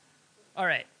 All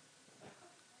right.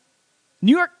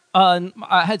 New York,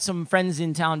 I had some friends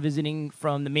in town visiting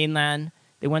from the mainland.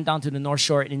 They went down to the North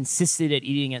Shore and insisted at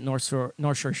eating at North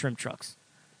Shore shrimp trucks.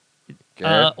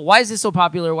 Okay. Why is this so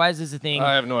popular? Why is this a thing?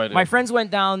 I have no idea. My friends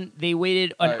went down. They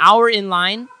waited an Right. hour in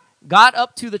line, got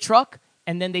up to the truck,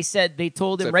 and then they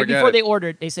told him Said, right "Forget before it." they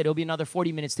ordered, they said, it'll be another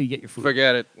 40 minutes till you get your food.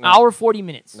 Forget it. No. Hour, 40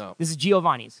 minutes. No. This is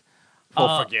Giovanni's.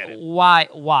 Forget it.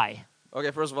 Why?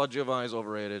 Okay, first of all, Giovanni's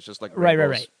overrated. It's just like Right.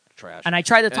 Rainbow's trash. And I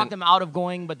tried to talk And- them out of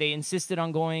going, but they insisted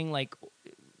on going. Like,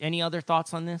 any other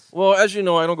thoughts on this? Well, as you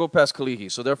know, I don't go past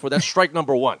Kalihi, so therefore that's strike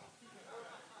number 1.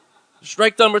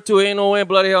 Strike number 2, ain't no way,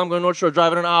 bloody hell, I'm going North Shore,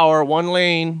 driving an hour, 1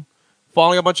 lane,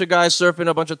 following a bunch of guys surfing,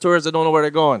 a bunch of tourists that don't know where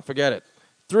they're going. Forget it.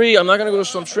 3, I'm not going to go to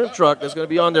some shrimp truck that's going to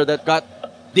be on there that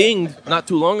got dinged not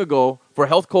too long ago for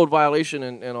health code violation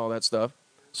and all that stuff.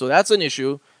 So that's an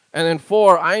issue. And then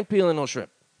 4, I ain't peeling no shrimp.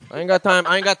 I ain't got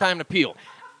time to peel.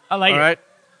 I like All right?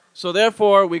 So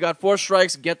therefore, we got 4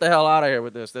 strikes. Get the hell out of here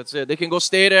with this. That's it. They can go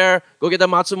stay there, go get the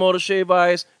Matsumoto shave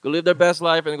ice, go live their best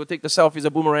life, and go take the selfies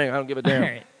at Boomerang. I don't give a damn. All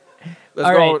right. Let's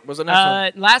All go. right. What's the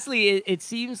next one? Lastly, it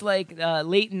seems like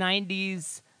late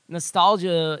 90s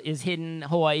nostalgia is hitting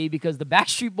Hawaii because the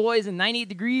Backstreet Boys and 98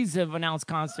 Degrees have announced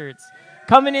concerts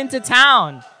coming into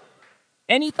town.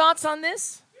 Any thoughts on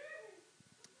this?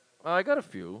 I got a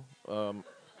few.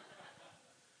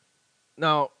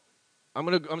 Now, I'm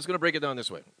just gonna break it down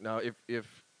this way. Now,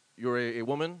 if you're a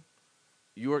woman,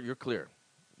 you're clear,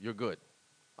 you're good.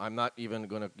 I'm not even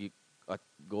gonna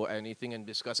go anything and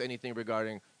discuss anything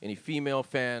regarding any female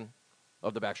fan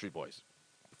of the Backstreet Boys.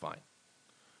 Fine.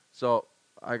 So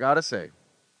I gotta say,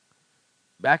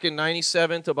 back in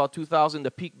 '97 to about 2000,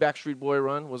 the peak Backstreet Boy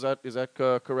run is that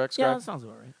correct, Scott? Yeah, that sounds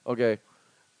about right. Okay.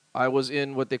 I was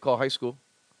in what they call high school,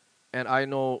 and I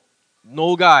know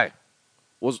no guy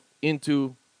was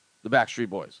into the Backstreet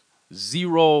Boys.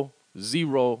 Zero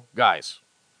guys.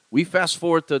 We fast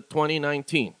forward to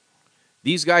 2019.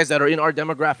 These guys that are in our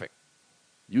demographic,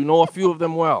 you know a few of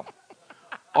them well,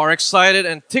 are excited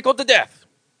and tickled to death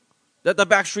that the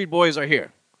Backstreet Boys are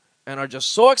here. And are just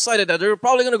so excited that they're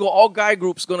probably going to go, all guy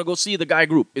groups going to go see the guy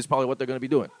group is probably what they're going to be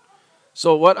doing.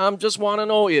 So what I'm just want to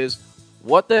know is,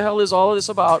 what the hell is all of this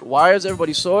about? Why is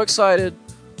everybody so excited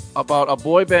about a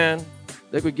boy band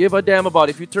they could give a damn about?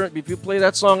 If you play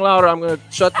that song louder, I'm gonna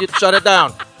shut it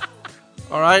down.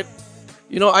 All right?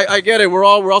 You know, I get it. We're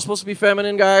all supposed to be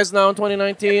feminine guys now in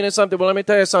 2019 and something. But let me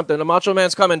tell you something. The Macho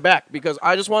Man's coming back because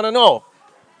I just want to know.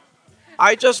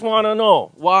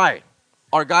 Why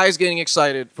are guys getting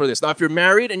excited for this? Now, if you're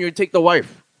married and you take the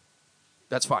wife,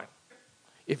 that's fine.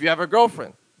 If you have a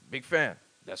girlfriend, big fan,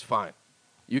 that's fine.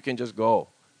 You can just go.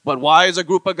 But why is a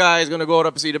group of guys going to go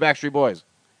up and see the Backstreet Boys?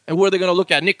 And who are they going to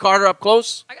look at? Nick Carter up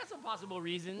close? I got some possible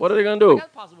reasons. What are they going to do? I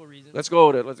got possible reasons. Let's go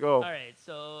with it. Let's go. All right.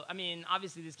 So, I mean,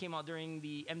 obviously this came out during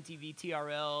the MTV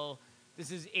TRL.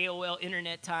 This is AOL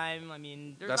internet time. I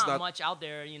mean, there's That's not not- much out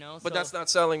there, you know. But so that's not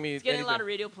selling me it's getting anything. a lot of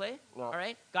radio play. No. All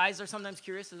right. Guys are sometimes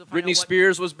curious to find Britney out what,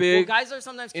 Spears was Well, big. guys are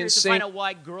sometimes curious to Insane. find out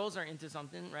why girls are into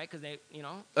something, right? Because they, you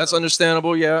know. That's so-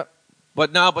 understandable, yeah.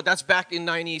 But that's back in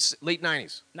late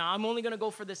 90s. Now, I'm only going to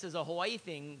go for this as a Hawaii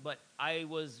thing, but I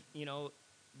was, you know,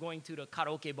 going to the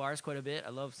karaoke bars quite a bit. I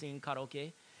love seeing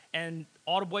karaoke. And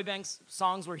all the boy band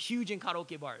songs were huge in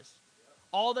karaoke bars.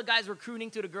 All the guys were crooning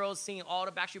to the girls, singing all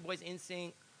the Backstreet Boys,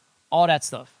 NSYNC, all that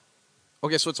stuff.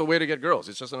 Okay, so it's a way to get girls.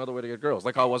 It's just another way to get girls,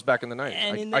 like how it was back in the 90s.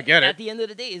 And I get at it. the end of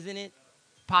the day, isn't it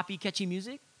poppy, catchy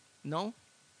music? No.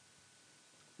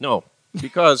 No,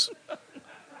 because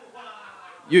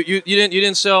you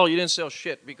didn't sell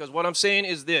shit. Because what I'm saying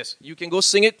is this: you can go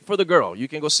sing it for the girl. You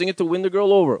can go sing it to win the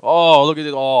girl over. Oh, look at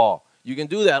it! Oh, you can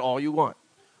do that all you want.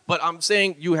 But I'm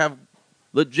saying you have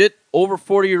legit over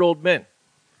 40-year-old men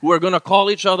who are gonna call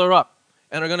each other up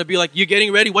and are gonna be like, "You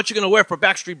getting ready? What you gonna wear for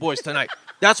Backstreet Boys tonight?"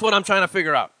 That's what I'm trying to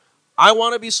figure out. I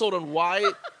want to be sold on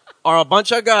why are a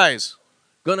bunch of guys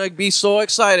gonna be so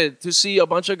excited to see a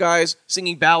bunch of guys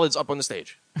singing ballads up on the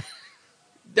stage.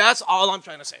 That's all I'm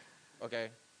trying to say. Okay?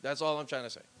 That's all I'm trying to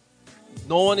say.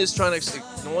 No one is trying to.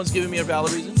 No one's giving me a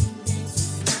valid reason.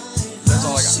 That's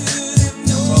all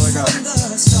I got.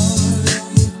 That's all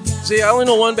I got. See, I only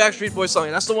know one Backstreet Boys song.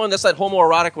 And that's the one. That's that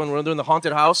homoerotic one when they're in the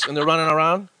haunted house and they're running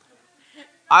around.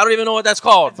 I don't even know what that's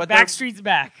called. But Backstreet's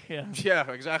back. Yeah. Yeah,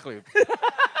 exactly.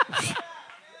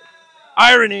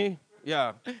 Irony.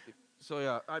 Yeah. So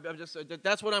yeah, I'm just.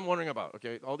 That's what I'm wondering about.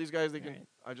 Okay, all these guys. They can. Right.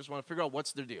 I just want to figure out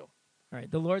what's their deal. All right.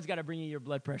 The Lord's got to bring you your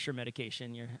blood pressure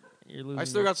medication. You're losing. I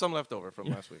still got some left over from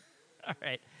last week. All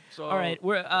right. So All right.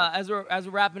 We're as we're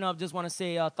wrapping up. Just want to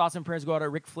say thoughts and prayers go out to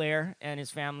Ric Flair and his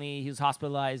family. He was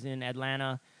hospitalized in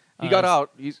Atlanta. He got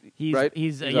out. He's right.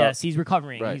 He's out. yes. He's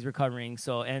recovering. Right. He's recovering.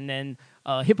 So and then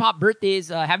hip hop birthdays.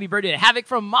 Happy birthday to Havoc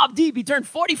from Mobb Deep. He turned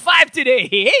 45 today.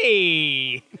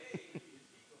 Hey.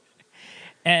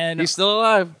 And He's still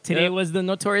alive. today Yeah. was the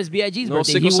Notorious B.I.G.'s No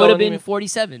birthday. sickle He cell would have been anemia.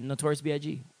 47. Notorious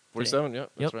B.I.G. 47. Yeah,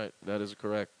 that's Yep. right. That is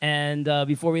correct. And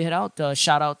before we head out,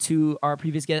 shout out to our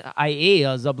previous guest, IA.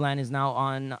 Zubland is now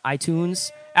on iTunes,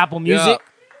 Apple Music.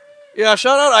 Yeah.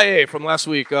 Shout out IA from last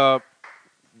week.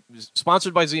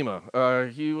 Sponsored by Zima.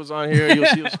 He was on here.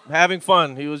 He was having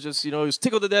fun. He was just, he was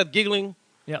tickled to death, giggling.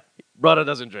 Yep. Brother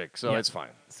doesn't drink, so Yep. it's fine.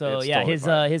 So It's yeah, totally his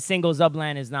fine. his single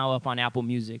Zubland is now up on Apple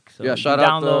Music. So Yeah, you shout can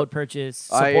out to download, purchase,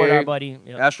 support IA. our buddy.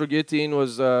 Yep. Astro Guillotine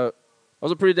was a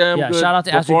pretty damn Yeah, good shout out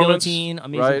to Astro performance, Guillotine,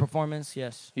 amazing right? performance.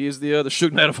 Yes, He is the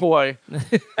Suge Knight of Hawaii.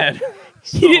 And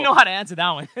he didn't know how to answer that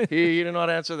one. he didn't know how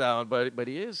to answer that one, but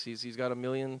he is. He's got a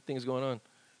million things going on.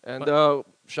 And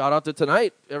shout out to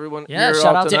tonight, everyone. Yeah, here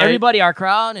shout out to tonight. everybody, our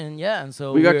crowd, and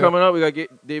so We got we're- coming up. We got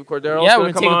Dave Cordero. Yeah, we're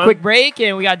come gonna take on a quick break,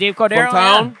 and we got Dave Cordero from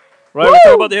town. yeah. Right, we'll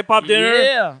talk about the hip hop dinner.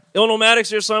 Yeah. Illnomatic's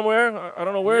here somewhere. I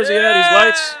don't know where is he at. He's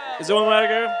lights. Is Illnomatic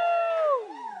here?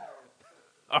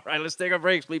 All right, let's take a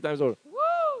break. Sleep time's over.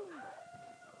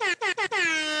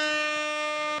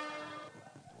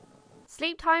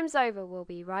 Sleep time's over. We'll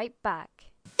be right back.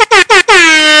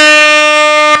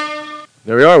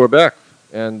 There we are. We're back.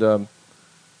 And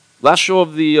last show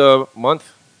of the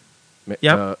month.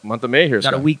 Yep. Month of May here.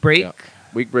 Got a Scott. week break. Yeah.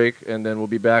 Week break, and then we'll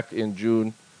be back in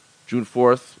June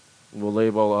 4th. We'll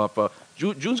label up.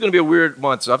 June's going to be a weird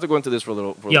month, so I have to go into this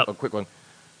for Yep. a quick one.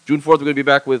 June 4th, we're going to be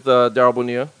back with Daryl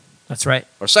Bonilla, That's right.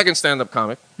 our second stand-up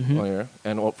comic Mm-hmm. on here,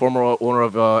 and former owner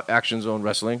of Action Zone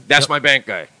Wrestling. That's Yep. my bank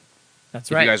guy. That's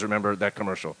If right. you guys remember that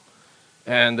commercial.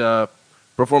 And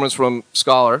performance from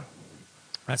Scholar.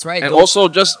 That's right. And Go- also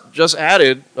just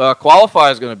added,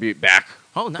 Qualify is going to be back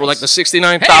Oh, nice. for like the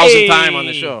 69,000th Hey! time on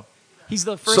the show. He's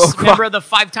the first So- member of the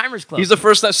Five Timers Club. He's the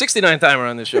first 69-timer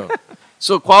on this show.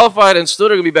 So Qualified and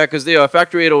Stood are going to be back because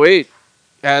Factory 808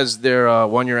 has their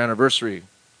 1-year anniversary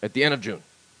at the end of June.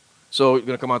 So we're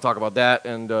going to come on and talk about that.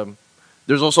 And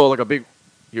there's also like a big,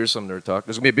 here's some nerd talk.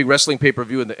 There's going to be a big wrestling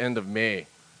pay-per-view at the end of May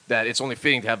that it's only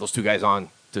fitting to have those two guys on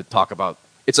to talk about.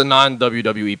 It's a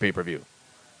non-WWE pay-per-view.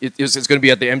 It's going to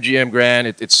be at the MGM Grand.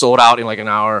 It's sold out in like an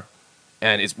hour,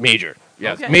 and it's major.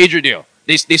 Yeah, Okay. major deal.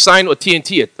 They signed a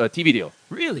TNT, a TV deal.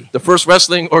 really? The first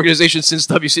wrestling organization since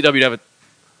WCW to have a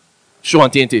show on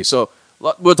TNT. So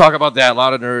we'll talk about that. A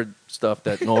lot of nerd stuff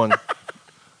that no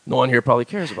one here probably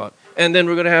cares about. And then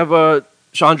we're going to have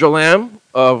Chandra Lamb.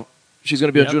 She's going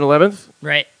to be Yep. on June 11th,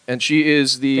 Right. and she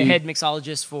is The head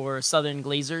mixologist for Southern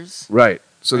Glazers. Right.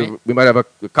 So Right. we might have a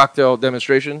cocktail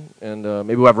demonstration, and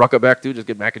maybe we'll have Rucka back too. Just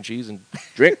get mac and cheese and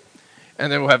drink,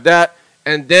 and then we'll have that.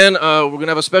 And then we're gonna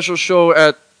have a special show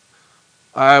at.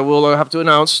 I will have to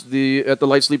announce at the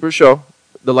Light Sleepers show,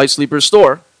 the Light Sleepers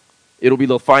store. It'll be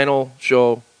the final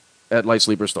show at Light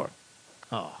Sleepers store.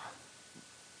 Oh.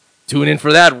 Tune in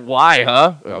for that. Why,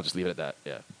 huh? I'll just leave it at that.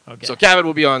 Yeah. Okay. So Kevin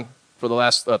will be on for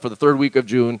the third week of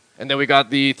June, and then we got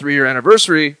the 3-year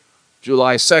anniversary,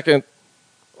 July 2nd.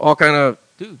 All kind of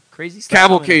Dude, crazy stuff.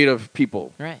 coming cavalcade of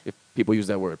people, Right. if people use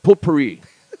that word, potpourri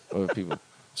of people.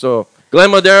 So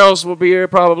Glenn Medeiros will be here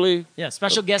probably. up. Yeah,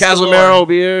 special guest. Casimiro galore. will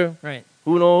be here. Right.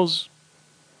 Who knows?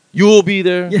 You will be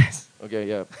there. Yes. Okay,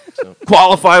 yeah. So,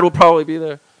 Qualified will probably be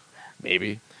there.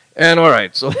 Maybe. And all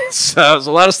right, so there's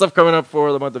a lot of stuff coming up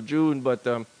for the month of June, but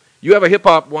you have a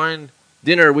hip-hop wine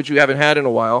dinner, which you haven't had in a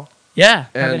while. Yeah,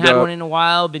 haven't And, had one in a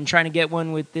while. Been trying to get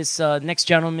one with this next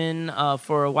gentleman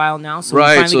for a while now, so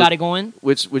Right, we finally so- got it going.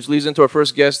 which leads into our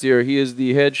first guest here. He is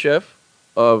the head chef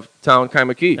of Town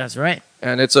Kaimaki. That's right.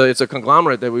 And it's a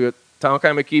conglomerate that we got Town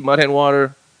Kaimaki, Mud Hen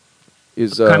Water,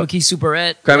 is Kaimaki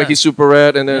Superette. Kaimaki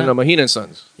Superette, and then Yeah. Mahina and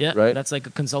Sons. Yeah, right. that's like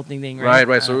a consulting thing, Right, right?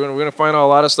 right. So we're gonna find out a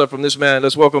lot of stuff from this man.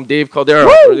 Let's welcome Dave Caldera.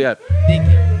 Where's he at? Dig it.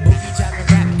 Boogie driving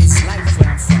rap, it's life where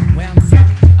I'm from. Where I'm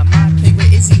from, I might play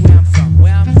with Izzy where I'm from.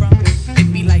 Where I'm from,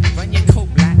 it be like run your coat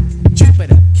black.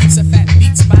 Jupiter keeps a fat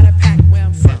beats by the pack. Where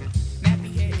I'm from,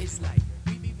 nappy hair is like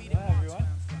we be beating bars where I'm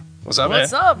from. What's up, man?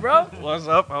 What's up, bro? What's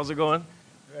up? How's it going?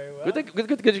 Very well.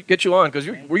 Good to get you on because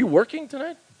were you working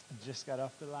tonight? Just got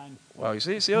off the line. Wow, you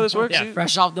see how this works? Yeah, See?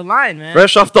 fresh off the line, man.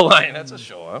 Fresh off the line. That's a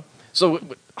show, huh? So,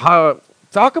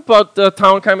 talk about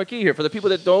Town Kaimaki here for the people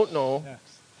that don't know, Yes.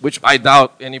 which I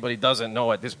doubt anybody doesn't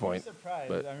know at this I'm point. surprised.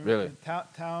 but I mean, really.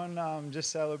 Town just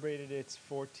celebrated its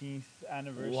 14th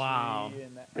anniversary. Wow.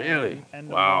 In the Really? End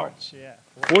Wow. of March. Yeah.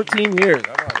 14 years.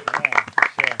 Yeah,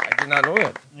 for sure. I did not know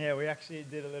that. Yeah, we actually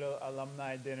did a little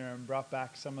alumni dinner and brought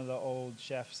back some of the old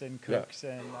chefs and cooks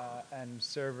and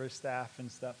server staff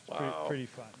and stuff. Wow. Pretty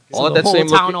fun. All at the that whole same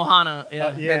town loca- Ohana.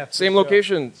 Yeah. Yeah, for same sure.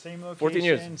 location. Same location, 14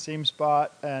 years. same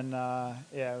spot, and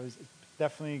yeah, it was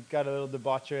definitely got a little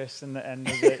debaucherous in the end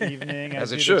of the evening,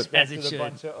 As it you'd should. expect As it with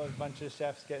should. a bunch of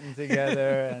chefs getting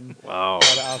together and Wow. a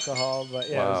lot of alcohol, but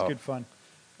yeah, it Wow. was good fun.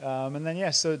 And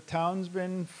then so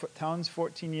Town's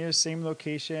 14 years, same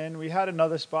location. We had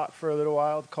another spot for a little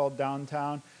while called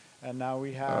Downtown, and now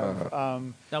we have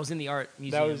That was in the art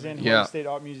museum. that was in right? Yeah. Hawaii State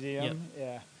Art Museum.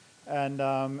 Yeah. And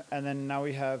then now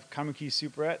we have Kaimaki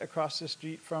Superette across the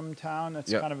street from town.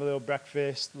 That's Yep. kind of a little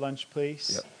breakfast, lunch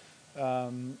place.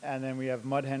 And then we have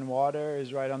Mud Hen Water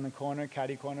is right on the corner,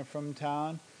 catty corner from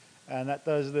town. And that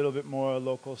does a little bit more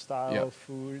local style Yep.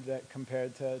 food that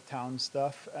compared to town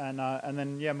stuff. And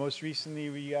then, most recently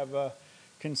we have a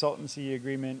consultancy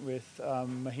agreement with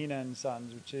Mahina and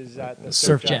Sons, which is at the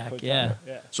Surf Surf Jack, Hotel.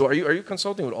 yeah. So are you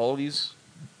consulting with all of these,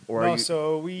 or are No, you?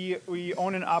 so we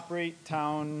own and operate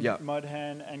Town, Yeah. Mud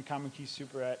Hen, and Kaimaki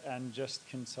Superette, and just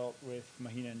consult with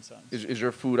Mahina and Sons. Is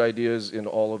your food ideas in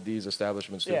all of these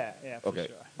establishments too? Yeah, for Okay.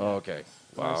 sure. Oh, okay.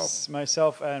 Wow.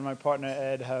 Myself and my partner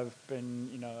Ed have been,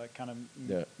 kind of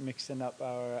Yeah. mixing up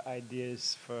our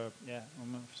ideas for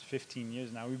almost 15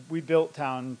 years now. We built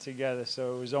Town together,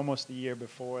 so it was almost a year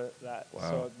before that. Wow.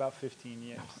 So about 15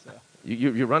 years. So.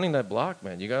 You're running that block,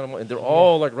 man. You got them, and they're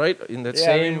all like right in that Yeah,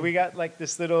 same. I mean, we got like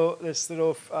this little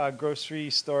grocery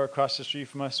store across the street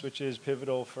from us, which is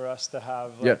pivotal for us to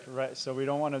have. Like, Yeah. right, so we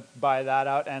don't want to buy that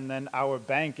out, and then our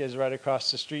bank is right across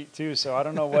the street too. So I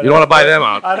don't know what You don't want to buy them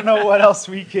out. I don't know what else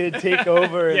we could take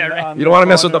over. Yeah, right. on You don't want to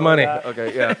mess with the corner money. without-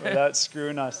 Okay, yeah. Without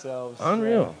screwing ourselves.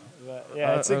 Unreal. But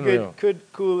yeah, it's a Unreal.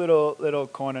 cool little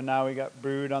corner. Now we got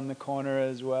Brood on the corner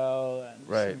as well, and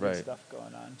Right, some good right. stuff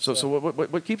going on. So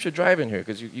what keeps you driving here?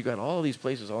 Because you got all these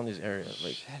places, all in these areas.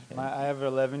 Like I have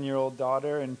an 11-year-old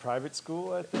daughter in private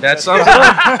school. I think that sounds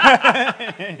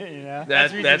good. you know.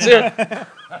 That's it.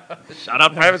 Shout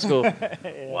out private school.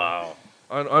 Wow,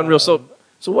 unreal. So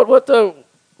what?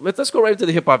 Let's go right into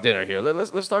the hip hop dinner here.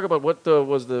 Let's talk about what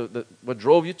was what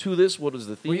drove you to this. What was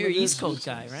the theme? Well, you're of an this? East Coast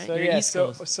guy, right? So You're yeah, East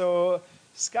so, Coast. so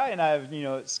Sky and I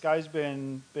have, Sky's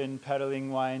been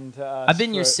peddling wine to us. I've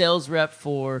been your for- sales rep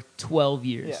for 12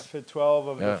 years. Yeah, for 12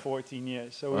 of Yeah. the 14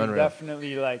 years. So we've Unreal.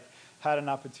 definitely had an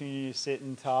opportunity to sit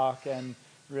and talk and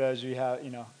realize we have,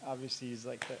 obviously he's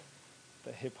like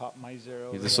the hip hop miser.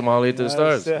 over He's the there, Somali to the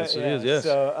stars. So, That's what he is, yes.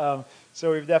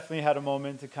 So we've definitely had a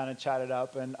moment to kind of chat it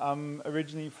up. And I'm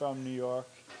originally from New York.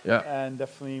 Yeah. And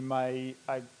definitely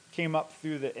I came up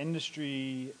through the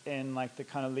industry in the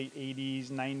kind of late 80s,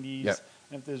 90s. Yeah.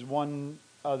 And if there's one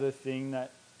other thing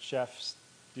that chefs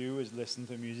do is listen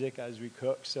to music as we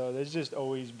cook. So there's just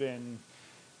always been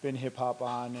hip hop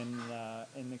on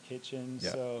in the kitchen.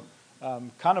 Yeah. So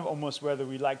kind of almost whether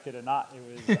we liked it or not,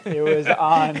 it was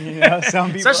on. Some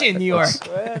people, Especially in New York.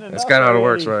 That's kind of how it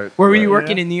works, right? Where were you Right.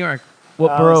 working in New York?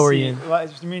 What borough were you in? Well,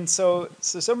 I mean, so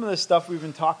some of the stuff we've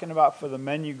been talking about for the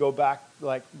menu go back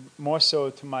more so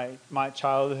to my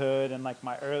childhood and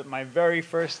my very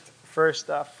first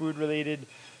food related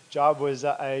job was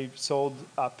I sold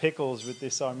pickles with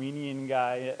this Armenian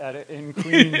guy in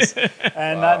Queens,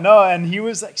 and and he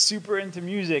was super into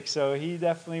music, so he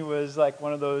definitely was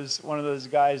one of those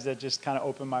guys that just kind of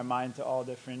opened my mind to all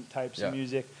different types Yeah. of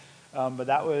music. But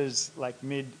that was like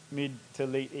mid to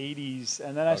late 80s.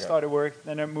 And then I Okay. started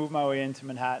then I moved my way into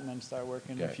Manhattan and started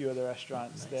working in a Okay. few other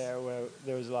restaurants there where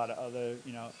there was a lot of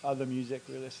other music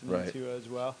we were listening Right. to as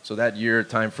well. So that year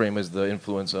time frame is the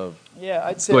influence of Yeah,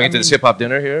 I'd say going I into this mean, hip hop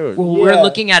dinner here. Or? Well, Yeah. we're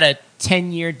looking at a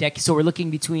 10-year decade, so we're looking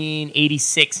between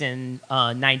 86 and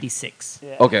 96.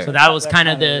 yeah, Okay. So that was kind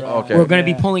of kinda the. run, Okay. We're going to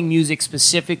yeah. be pulling music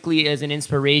specifically as an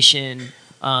inspiration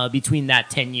between that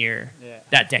 10-year, Yeah.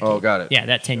 that decade. Oh, got it. Yeah,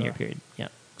 that 10-year Sure. period. Yeah,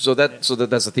 So that's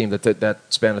the theme that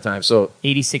span of time. So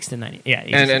 86 to 90. Yeah,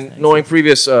 86 and to and 96. knowing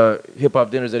previous hip hop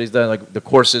dinners that he's done, like the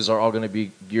courses are all going to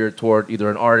be geared toward either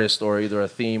an artist or either a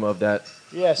theme of that.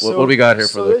 Yeah, so what do we got here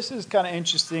so for the- this is kind of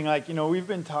interesting. Like, we've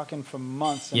been talking for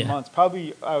months and Yeah. months,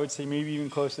 probably I would say maybe even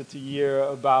closer to a year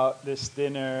about this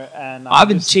dinner. And I've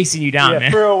been just- chasing you down, yeah,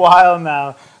 man. for a while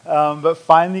now, but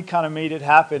finally kind of made it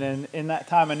happen. And in that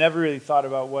time, I never really thought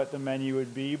about what the menu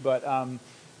would be, but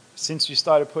since we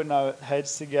started putting our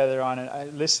heads together on it, I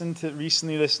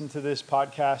recently listened to this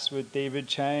podcast with David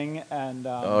Chang and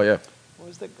Oh yeah.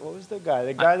 what was the guy?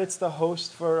 The guy that's the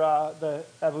host for the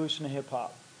Evolution of Hip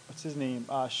Hop. What's his name?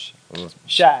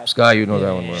 Shad. Sky, you know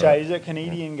that one. Shad. He's a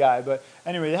Canadian guy, but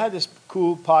anyway, they had this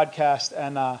cool podcast,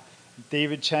 and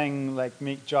David Chang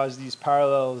draws these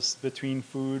parallels between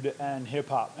food and hip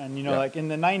hop. And Yeah. like in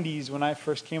the '90s, when I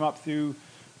first came up through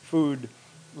food,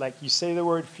 like you say the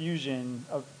word fusion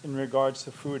in regards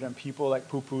to food, and people like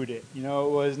poo-pooed it. It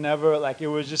was never like it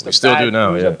was just We still do now,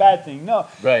 it was yeah. a bad thing. No,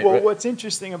 Right, Well, right. what's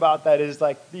interesting about that is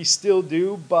like they still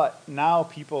do, but now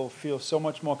people feel so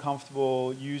much more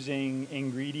comfortable using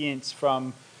ingredients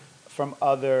from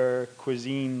other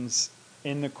cuisines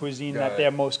in the cuisine Got that it.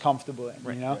 they're most comfortable in.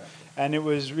 Right. Yeah. And it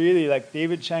was really like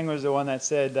David Chang was the one that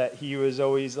said that he was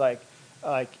always like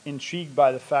intrigued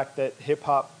by the fact that hip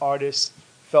hop artists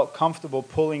felt comfortable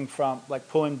pulling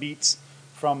beats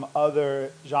from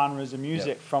other genres of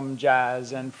music, from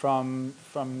jazz and from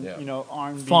Yeah.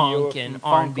 R&B Funk or and from funk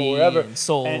R&B or whatever, and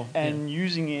soul, and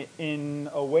using it in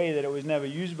a way that it was never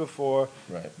used before.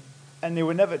 Right. And they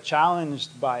were never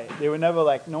challenged by it. They were never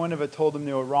no one ever told them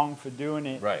they were wrong for doing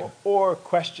it, Right. or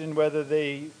questioned whether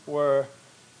they were,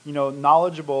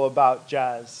 knowledgeable about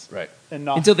jazz Right.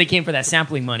 enough Until they came for that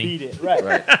sampling money. beat it, right?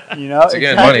 Right. It's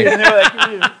again, money.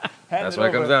 That's That's what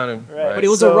it comes down to. Right. But it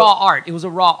was So- a raw art. It was a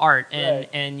raw art, and Right.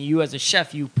 and you as a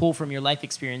chef, you pull from your life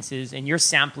experiences, and you're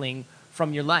sampling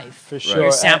from your life. For Right. sure. You're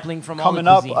And sampling from all coming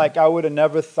the up, cuisine. like I would have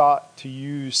never thought to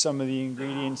use some of the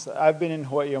ingredients. I've been in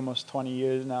Hawaii almost 20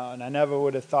 years now, and I never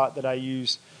would have thought that I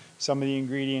use some of the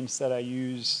ingredients that I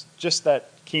use, just that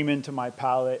came into my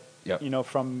palate, Yep.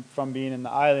 from being in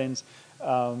the islands,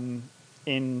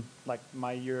 in like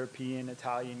my European,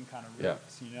 Italian kind of Yeah.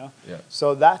 roots, Yeah.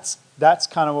 So that's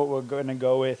kind of what we're going to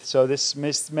go with. So this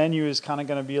menu is kind of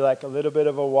going to be like a little bit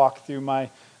of a walk through my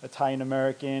Italian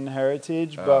American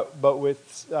heritage, but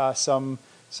with some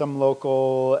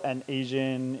local and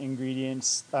Asian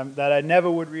ingredients that I never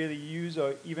would really use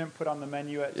or even put on the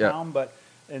menu at Yeah. town. But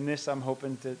in this, I'm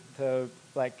hoping to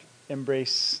like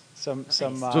embrace some. So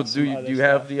do some you, other do you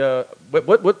have stuff. the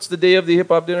what's the day of the hip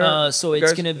hop dinner? So it's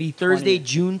guys? going to be Thursday, 20th.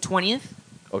 June 20th.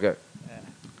 Okay.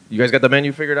 You guys got the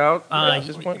menu figured out at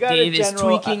this You point? got a Dave is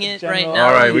general- tweaking it general- right now.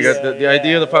 All right, we He's- got the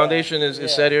idea of the foundation is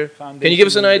set here. Foundation Can you give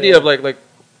us an is idea there. of like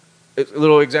a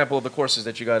little example of the courses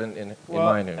that you got in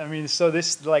mind here? I mean, so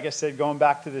this, like I said, going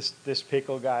back to this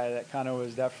pickle guy, that kind of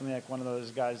was definitely like one of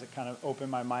those guys that kind of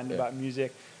opened my mind Yeah. about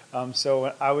music. So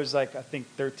when I was like, I think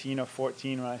 13 or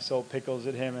 14 when I sold pickles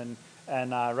at him,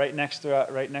 and right next to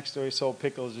where he sold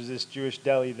pickles was this Jewish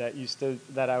deli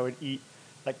that I would eat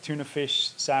like tuna fish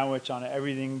sandwich on an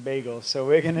everything bagel. So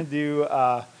we're gonna do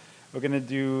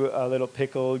a little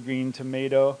pickled green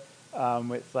tomato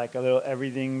with like a little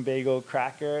everything bagel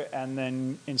cracker, and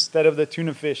then instead of the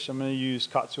tuna fish, I'm gonna use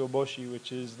katsuoboshi,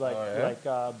 which is like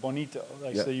bonito.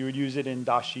 Yeah. So you would use it in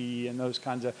dashi and those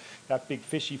kinds of that big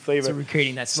fishy flavor. So we're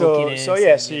creating that So smokiness. so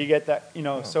yeah, and- so you get that,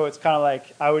 So it's kind of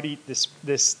like I would eat this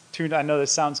tuna. I know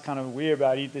this sounds kind of weird, but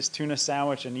I'd eat this tuna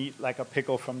sandwich and eat like a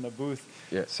pickle from the booth.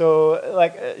 Yeah. So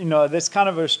like this kind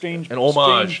of a strange An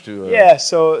homage strange- to, yeah.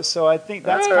 So I think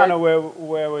that's All kind of where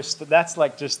we're that's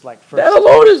like just like first, That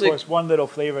alone is of course, one little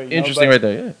flavor. Interesting but, right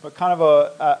there, yeah. But kind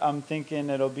of I'm thinking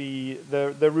it'll be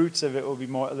the roots of it will be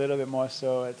a little bit more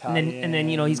so Italian. and then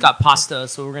he's got pasta,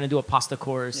 so we're gonna do a pasta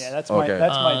course. Yeah, that's Okay.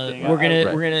 my thing. We're gonna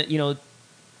Right. we're gonna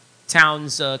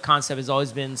town's concept has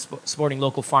always been supporting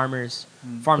local farmers,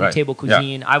 farm to Right. table Yeah.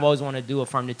 cuisine. I've always wanted to do a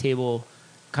farm to table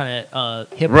kind of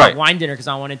hip hop Right. wine dinner because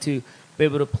I wanted to be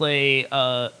able to play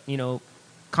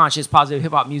conscious positive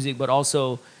hip hop music, but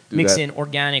also mix that. in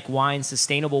organic wines,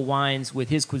 sustainable wines with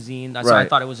his cuisine. So I Right.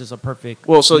 thought it was just a perfect.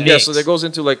 Well, so mix. so that goes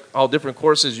into like all different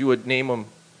courses. You would name them.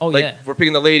 Oh, like yeah. for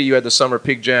Picking the Lady, you had the Summer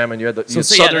Pig Jam, and you had the So,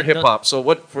 Southern the- hip hop. So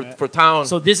what for town?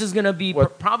 So this is gonna be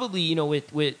What- probably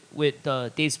with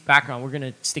Dave's background, we're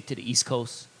gonna stick to the East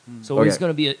Coast. So Okay. it's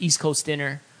gonna be an East Coast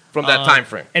dinner From that time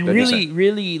frame and that you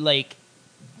really like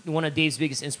one of Dave's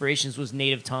biggest inspirations was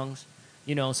Native Tongues.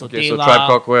 So Okay, De so La, Tribe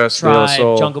Called Quest, De La Tribe,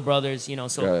 Soul. Jungle Brothers.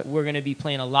 Got So it. we're gonna be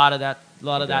playing a lot of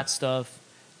Okay. that stuff.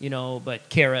 But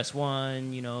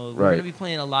KRS-One. We're Right. gonna be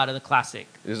playing a lot of the classic.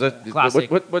 Is that Classic.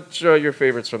 what's your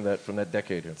favorites from that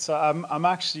decade here? So I'm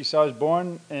actually I was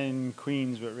born in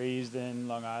Queens but raised in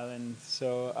Long Island.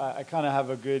 So I kind of have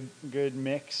a good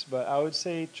mix. But I would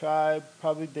say Tribe,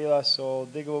 probably De La Soul,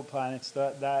 Diggable Planets,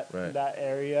 Right. that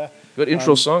area. Good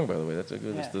intro Um, song, by the way. That's a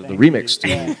good. yeah, it's the thank remix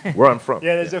you. to Where I'm From.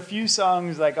 Yeah, there's a few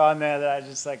songs like on there that I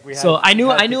just like we had. So I knew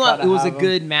had to it kinda was a have 'em.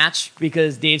 good match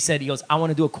because Dave said he goes, I want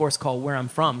to do a course called Where I'm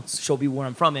From, show me where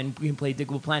I'm from, and we can play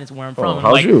Diggable Planets Where I'm from. I'm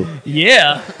how's like, you?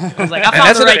 Yeah, I was like, I And found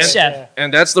that's the right and- chef.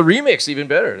 And that's the remix, even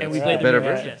better. And That's we a played the better remix,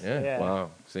 version. yes. Yeah. Yeah. Wow.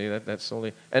 See that's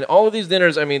only and all of these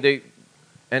dinners. I mean,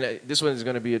 this one is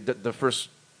going to be the first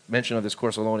mention of this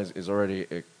course alone is already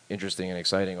interesting and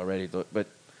exciting already. But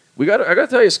I got to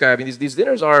tell you, Sky. I mean, these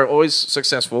dinners are always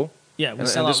successful. Yeah, we and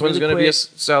sell this out one's really going to be a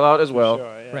quick. sellout as well.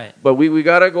 Sure, yeah. Right. But we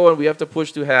got to go and we have to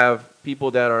push to have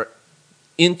people that are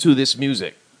into this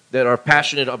music, that are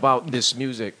passionate about this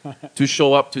music, to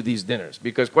show up to these dinners.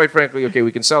 Because quite frankly, okay,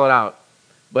 we can sell it out,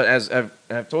 but as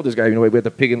I've told this guy, we had the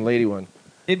Pig and Lady one.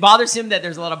 It bothers him that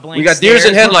there's a lot of blank. We got deers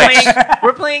and stares. headlights.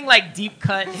 We're playing like deep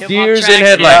cut hip hop Deers and tracks.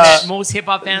 headlights. that most hip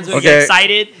hop fans will Okay. get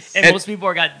excited, and, And- most people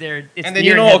are got their. It's And then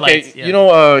deer okay,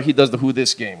 headlights. he does the Who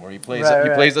This game where he plays Right, he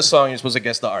right. plays the song. You're supposed to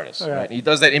guess the artist, Right. right? He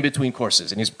does that in between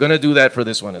courses, and he's gonna do that for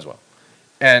this one as well.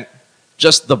 And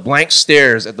just the blank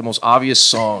stares at the most obvious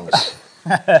songs,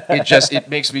 it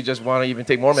makes me just want to even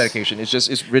take more medication.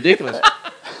 It's ridiculous.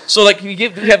 So like we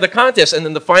have the contest, and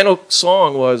then the final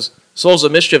song was Souls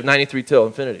of Mischief 93 Till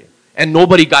Infinity, and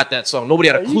nobody got that song. Nobody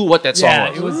had a clue what that song Yeah,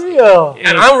 was. it was. Real.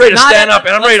 And I'm ready to Not stand at- up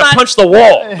and I'm let's ready to not- punch the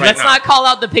wall. Right Let's now. not call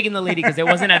out the Pig and the Lady because it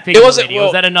wasn't at Pig It and the wasn't. Lady. It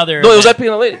was at another. No, it was at event. Pig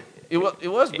and the Lady. It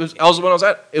was. I was the one I was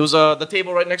at. It was the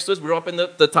table right next to us. We were up in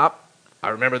the top. I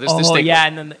remember this. This Oh thing. yeah,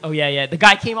 and then the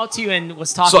guy came up to you and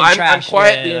was talking So I'm trash.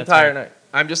 quiet Yeah, the that's entire right.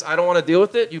 night. I don't want to deal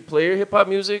with it. You play your hip hop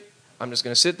music. I'm just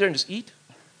gonna sit there and just eat.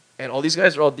 And all these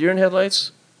guys are all deer in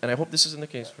headlights. And I hope this isn't the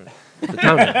case for the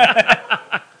town.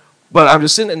 But I'm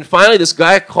just sitting, and finally this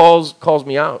guy calls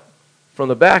me out from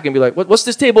the back and be like, "What's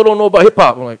this table don't know about hip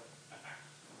hop?" I'm like,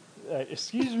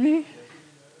 Excuse me.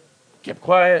 kept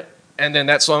quiet, and then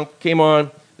that song came on.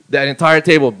 That entire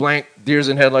table blank, deers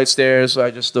in headlight stares. So I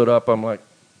just stood up. I'm like,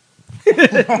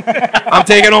 I'm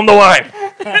taking home the wine.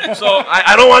 So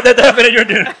I don't want that to happen at your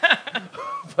dinner.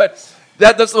 But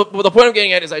that's the point I'm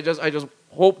getting at is I just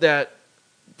hope that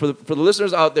for the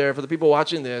listeners out there, for the people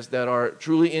watching this that are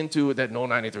truly into that no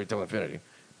 93 till infinity,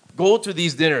 go to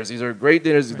these dinners. These are great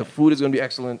dinners. The food is going to be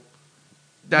excellent.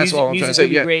 That's all I'm trying to say.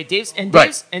 Music's gonna be great.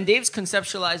 Right. Dave's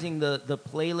conceptualizing the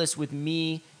playlist with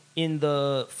me in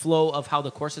the flow of how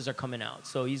the courses are coming out.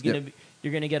 So he's gonna Yep.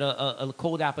 you're gonna get a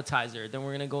cold appetizer. Then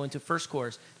we're gonna go into first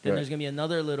course. Then Right. there's gonna be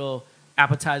another little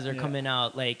appetizer coming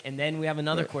out. And then we have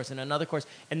another Right. course and another course.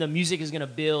 And the music is gonna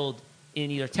build in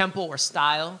either tempo or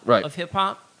style Right. of hip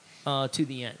hop to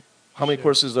the end. How many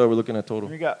courses are we looking at total?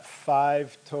 We got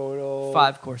 5 total.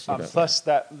 5 courses. Plus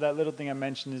that little thing I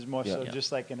mentioned is more so Yeah.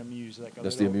 just like an amuse, like a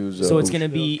That's the little, amuse. So it's booth. going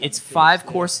to be Little it's kind of 5 taste,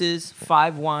 yeah. courses,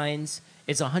 5 wines.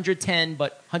 It's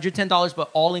 $110, but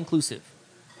all inclusive,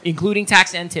 including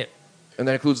tax and tip. And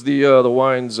that includes the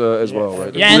wines as well,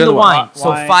 right? Yeah, food and the wine. So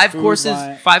Wine, 5 food, courses,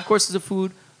 wine. 5 courses of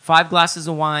food, 5 glasses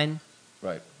of wine,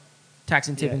 Right. tax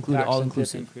and tip Yeah, included, tax all and tip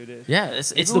inclusive. included. Yeah,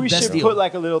 it's Maybe the we best should deal. put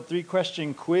like a little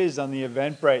 3-question quiz on the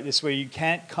Eventbrite. This way you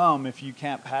can't come if you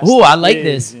can't pass. Ooh, the I like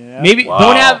quiz, this. you know? Maybe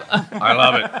don't have. I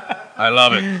love it. I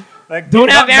love it. Like, don't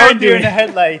have no Aaron do deer in it. the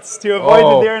headlights. To avoid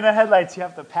Oh. the deer in the headlights, you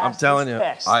have to pass. I'm telling this you,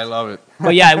 test. I love it.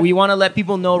 But yeah, we want to let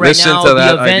people know right Listen now to the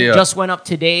that event idea. just went up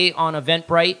today on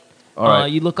Eventbrite. All right.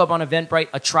 You look up on Eventbrite,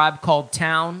 A Tribe Called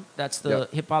Town. That's the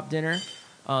Yep. hip hop dinner.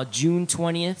 June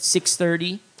 20th,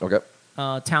 6:30. Okay.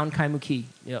 Town Kaimuki.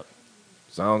 Yep.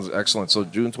 Sounds excellent. So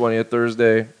June 20th,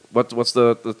 Thursday. What's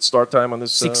the start time on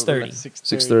this? 6:30.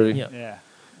 6:30. Yep. Yeah.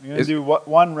 We're going to do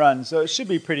one run, so it should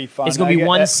be pretty fun. It's gonna be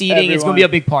one seating. It's gonna be a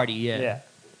big party. Yeah. Yeah.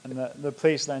 And the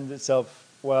place lends itself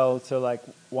well to like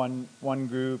one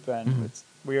group, and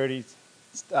we already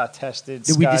tested.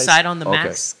 Did we Sky's- decide on the Okay.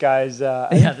 max? Guys, Yeah,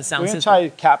 the sound we're gonna system. try to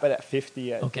cap it at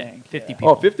 50. I Okay, think. 50 yeah. people.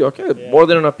 Oh, 50. Okay. Yeah. More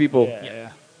than enough people. Yeah, yeah.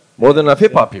 More than enough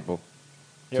hip hop people.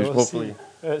 Yeah, to we'll hopefully.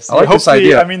 see. So I like this hopefully,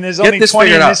 idea. I mean, there's Get only this 20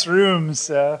 in figured out. this room,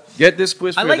 so Get this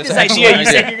quiz. I figured. like That's this an idea. You excellent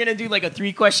said you're gonna do like a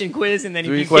 3-question quiz, and then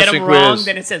if you get 3-question them wrong, quiz.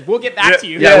 then it says we'll get back to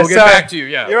you. Yeah, we'll get sorry. back to you.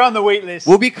 Yeah, you're on the wait list.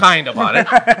 we'll be kind about it.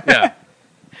 Yeah.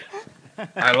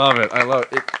 I love it. I love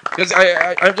it. Because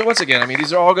once again, I mean,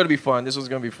 these are all going to be fun. This one's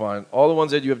going to be fun. All the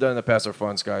ones that you have done in the past are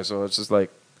fun, Sky. So it's just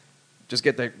like, just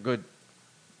get that good,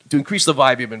 to increase the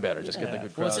vibe even better. Just get the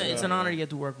good Well, crowd. it's an honor to get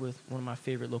to work with one of my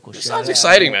favorite local It chefs. sounds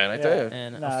exciting, man. I tell you.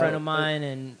 And No, a friend of mine,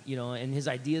 and and his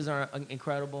ideas are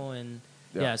incredible. And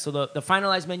Yeah. so the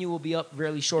finalized menu will be up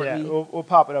fairly shortly. Yeah, we'll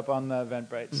pop it up on the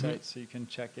Eventbrite site so you can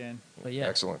check in. But yeah,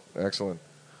 Excellent. Excellent.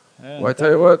 Yeah. Well, I tell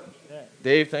you what, Yeah.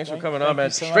 Dave, thanks for coming on, Thank man.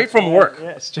 you so Straight much. from work.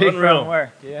 Yeah, straight Unreal. from work.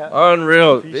 Yeah.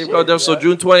 Unreal. Appreciate Dave Gardell. it, So yeah.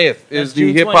 June 20th is That's the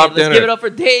June hip 20th. hop Let's dinner. give it up for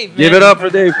Dave. Man. Give it up for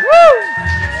Dave.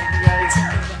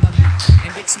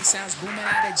 And Dixie sounds booming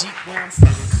out of Jeep where I'm from.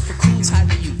 For crews high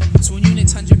to you, twin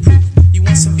units 100 proof. You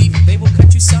want some beef? They will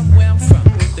cut you somewhere I'm from.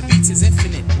 The beats is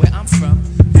infinite where I'm from.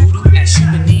 Voodoo at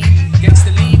Shubanine,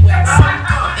 gangsta lean where I'm from.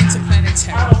 I'm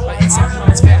interplanetary, my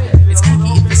insect better. It's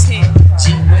kinky if it's here.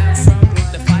 G where I'm from,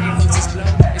 the fire hoses blow.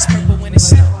 It's purple when it's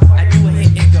snow. I do a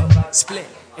hit and go split.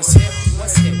 It's hip,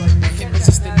 what's hip? The hip is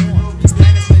just the norm. It's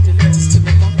planets pledge allegiance to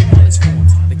the funk in all its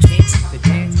forms. The cakes, the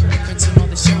dance, the prints on all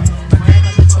the shirts. My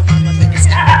grandmother told my mother it's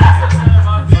Africa.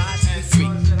 Ride to the free,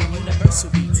 the universal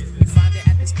beats. You find it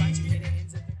at the spot you hit it.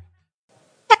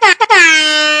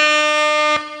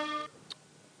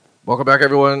 Welcome back,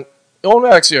 everyone.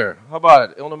 Ilmax here. How about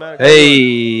it? Ilmax.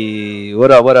 Hey,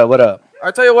 what up, what up, what up?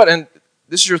 I tell you what, and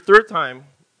this is your third time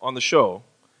on the show,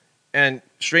 and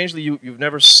strangely, you've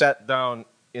never sat down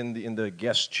in the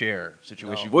guest chair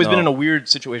situation. You've always been in a weird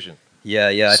situation. Yeah,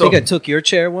 I So- think I took your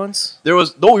chair once. We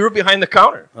were behind the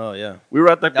counter. Oh, yeah. We were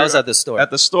at That was at the store. At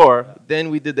the store. Then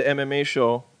we did the MMA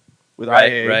show with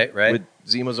Right, IA, right. with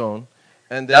Zima Zone.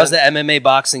 And then That was the MMA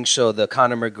boxing show, the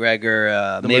Conor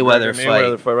McGregor the Mayweather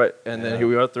Mayweather fight. fight, right? And Yeah. then here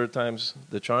we are, third time's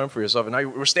the charm for yourself. And now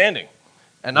we're standing,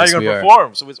 and now Yes, you're we gonna are.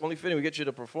 perform. So it's only fitting we get you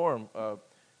to perform.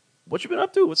 What you been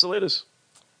up to? What's the latest?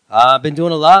 I've been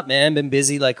doing a lot, man. Been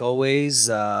busy like always,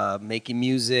 making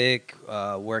music,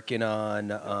 working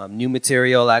on new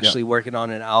material, actually working on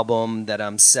an album that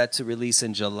I'm set to release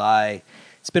in July.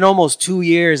 It's been almost 2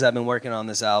 years I've been working on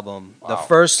this album. The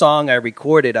first song I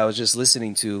recorded, I was just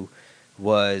listening to,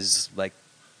 was like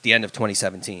the end of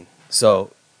 2017.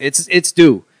 So it's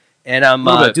due. And I'm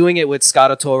Little bit. doing it with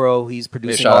Scott Toro. He's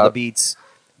producing shout all the out. beats,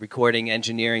 recording,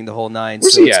 engineering, the whole nine.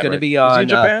 Where's so he it's at, going to right? be Is on. he in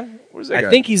Japan? Where's that I guy?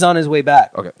 think he's on his way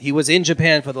back. Okay. He was in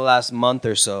Japan for the last month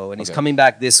or so, and he's Okay. coming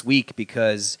back this week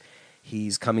because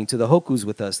he's coming to the Hokus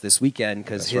with us this weekend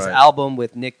because That's his right. album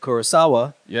with Nick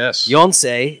Kurosawa, Yes.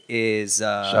 Yonsei, is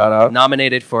Shout out.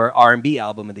 nominated for R&B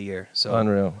Album of the Year. So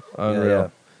Unreal. yeah.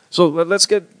 So let's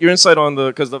get your insight on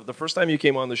because the first time you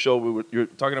came on the show, you're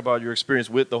talking about your experience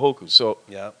with the Hoku. So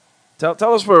yeah,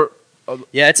 tell us for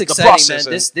yeah, it's the exciting, process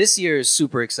man. This year is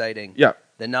super exciting. yeah.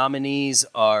 The nominees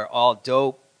are all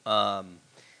dope.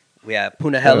 We have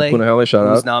Punahele, Punahele, shout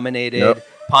who's out. nominated. Yep.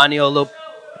 Paniolo,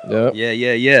 Yep. yeah.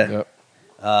 Yep.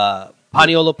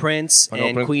 Paniolo Prince Paniolo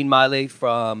and Prince. Queen Miley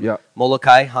from Yeah.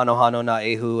 Molokai, Hano Hano na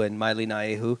Ehu and Miley na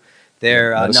Ehu.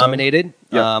 They're Medicine. nominated.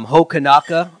 Yeah. Ho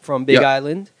Kanaka from Big Yeah.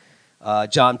 Island.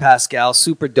 John Pascal,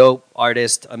 super dope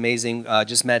artist, amazing.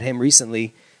 Just met him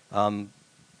recently.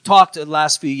 Talked the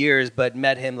last few years, but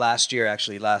met him last year,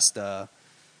 actually. I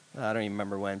don't even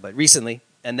remember when, but recently.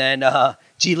 And then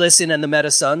G Listen and the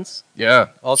Meta Sons. Yeah.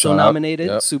 Also Shout out. nominated,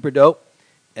 Yep. super dope.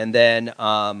 And then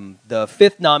the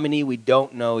fifth nominee, we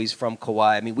don't know. He's from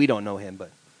Kauai. I mean, we don't know him, but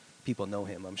people know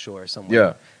him, I'm sure,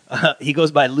 somewhere. Yeah. He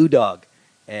goes by Lou Dog.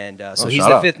 And so he's shout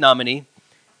the out. fifth nominee.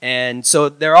 And so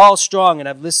they're all strong. And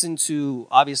I've listened to,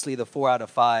 obviously, the 4 out of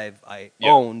 5 I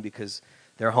own because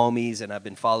they're homies and I've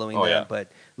been following them. yeah. But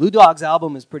Lou Dog's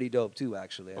album is pretty dope, too,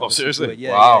 actually. I Oh, listened to seriously? it.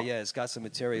 Yeah, Wow. yeah. It's got some You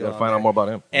material. gotta on find there. out more about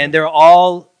him. And they're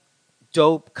all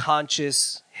dope,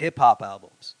 conscious hip hop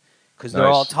albums because they're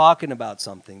Nice. all talking about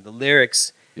something. The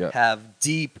lyrics Yeah. have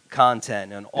deep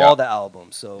content on Yeah. all the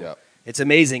albums, so Yeah. it's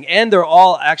amazing. And they're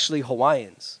all actually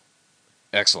Hawaiians,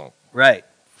 Excellent. right?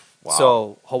 Wow.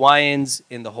 So Hawaiians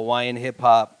in the Hawaiian hip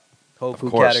hop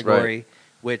Hofu course, category,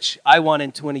 which I won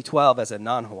in 2012 as a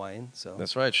non-Hawaiian. So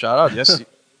That's right. Shout out. Yes.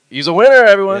 He's a winner,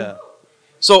 everyone. yeah,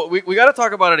 So we got to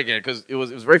talk about it again because it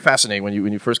was very fascinating when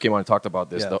you first came on and talked about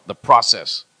this, Yeah. the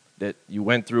process that you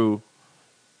went through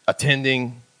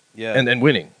attending yeah, and then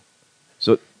winning.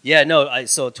 So yeah. No,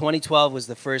 so 2012 was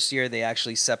the first year they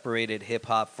actually separated hip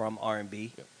hop from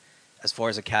R&B as far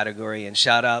as a category. And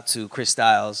shout out to Chris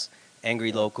Styles,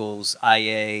 Angry Locals,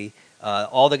 IA,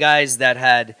 all the guys that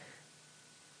had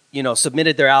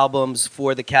submitted their albums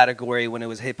for the category when it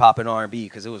was hip hop and R&B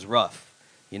because it was rough.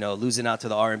 Losing out to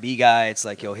the R&B guy, it's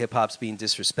like, yo, hip hop's being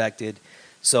disrespected.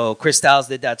 So Chris Styles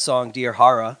did that song, Dear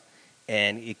Hara,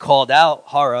 and he called out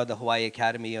HARA, the Hawaii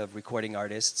Academy of Recording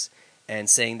Artists, and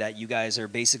saying that you guys are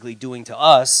basically doing to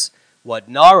us what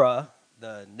NARA,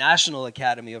 the National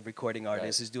Academy of Recording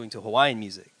Artists, is doing to Hawaiian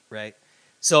music, right?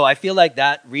 So I feel like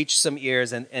that reached some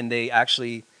ears, and they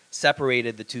actually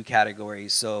separated the two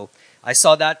categories. So I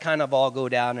saw that kind of all go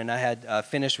down, and I had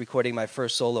finished recording my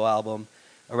first solo album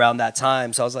around that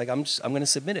time. So I was like, I'm going to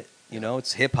submit it.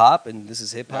 It's hip hop, and this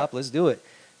is hip hop. Let's do it.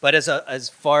 But as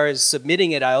far as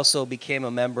submitting it, I also became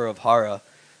a member of HARA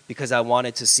because I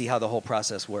wanted to see how the whole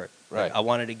process worked. Right. I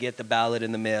wanted to get the ballot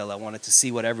in the mail. I wanted to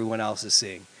see what everyone else is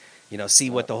seeing,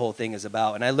 see what the whole thing is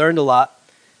about. And I learned a lot.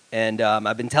 And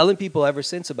I've been telling people ever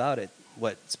since about it.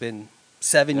 It's been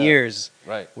 7 years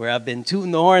where I've been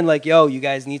tooting the horn like, yo, you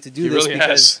guys need to do this really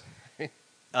because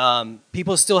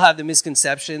people still have the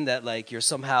misconception that like you're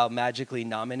somehow magically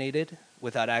nominated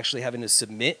without actually having to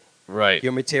submit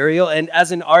your material. And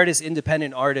as an artist,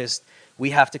 independent artist,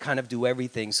 we have to kind of do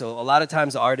everything. So a lot of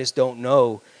times the artists don't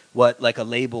know what like a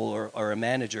label or a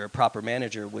manager, a proper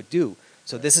manager would do.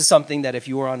 So this is something that if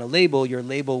you were on a label, your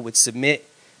label would submit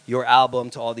your album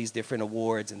to all these different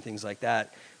awards and things like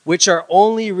that, which are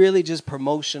only really just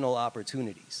promotional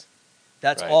opportunities.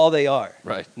 That's all they are.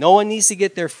 Right. No one needs to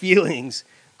get their feelings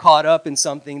caught up in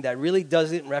something that really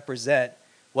doesn't represent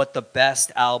what the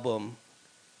best album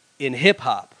in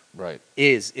hip-hop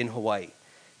is in Hawaii.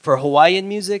 For Hawaiian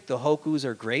music, the Hokus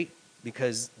are great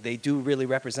because they do really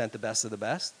represent the best of the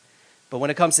best. But when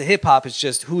it comes to hip-hop, it's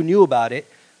just who knew about it,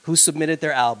 who submitted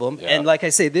their album. Yeah. And like I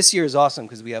say, this year is awesome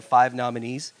because we have 5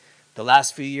 nominees. The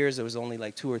last few years, there was only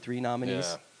like 2 or 3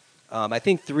 nominees. Yeah. I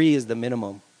think 3 is the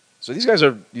minimum. So these guys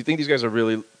are, do you think these guys are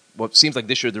really, well, it seems like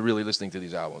this year they're really listening to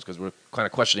these albums because we're kind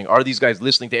of questioning, are these guys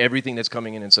listening to everything that's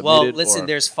coming in and submitted? Well, listen,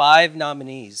 there's 5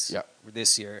 nominees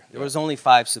this year. There was only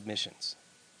 5 submissions.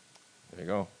 There you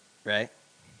go. Right?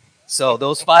 So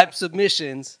those 5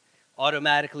 submissions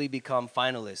automatically become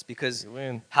finalists because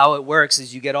how it works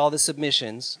is you get all the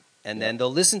submissions and then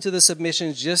they'll listen to the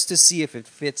submissions just to see if it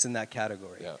fits in that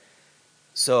category. Yeah.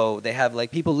 So they have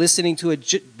like people listening to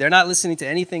it. They're not listening to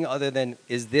anything other than,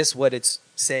 is this what it's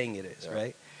saying it is,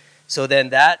 right? So then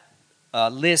that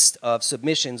list of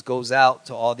submissions goes out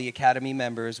to all the Academy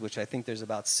members, which I think there's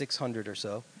about 600 or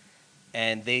so,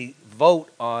 and they vote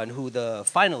on who the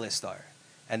finalists are.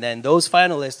 And then those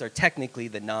finalists are technically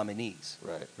the nominees,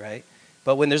 right?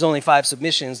 But when there's only 5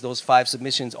 submissions, those 5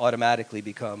 submissions automatically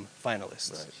become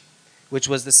finalists, which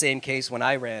was the same case when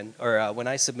I ran, or when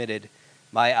I submitted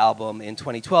my album in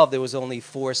 2012. There was only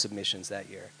 4 submissions that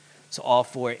year. So all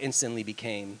 4 instantly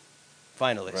became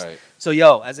finalists. Right.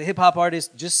 So, as a hip-hop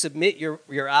artist, just submit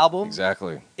your album.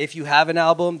 Exactly. If you have an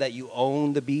album that you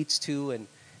own the beats to and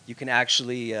you can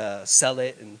actually sell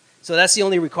it. And so that's the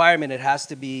only requirement. It has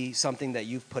to be something that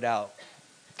you've put out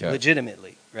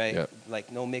legitimately, right? Yep.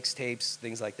 Like no mixtapes,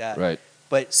 things like that. Right.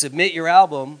 But submit your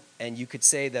album, and you could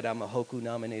say that I'm a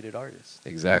Hoku-nominated artist.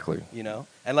 Exactly.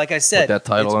 And like I said, that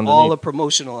title it's underneath. all a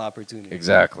promotional opportunity.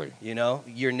 Exactly.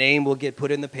 Your name will get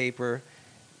put in the paper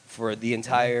for the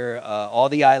entire, all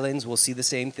the islands will see the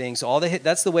same thing. So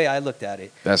that's the way I looked at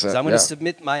it. That's it. I'm going to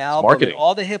submit my album, and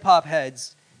all the hip-hop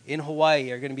heads in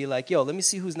Hawaii are going to be like, yo, let me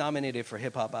see who's nominated for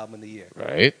Hip-Hop Album of the Year.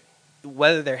 Right.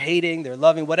 Whether they're hating, they're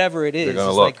loving, whatever it is,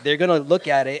 they're going to look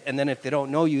at it, and then if they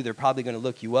don't know you, they're probably going to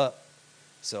look you up.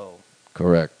 So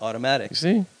correct. Automatic. You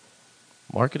see?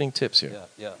 Marketing tips here.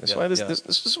 Yeah. That's why this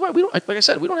is why we don't, like I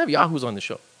said, we don't have yahoos on the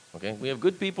show. Okay? We have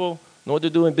good people, know what they're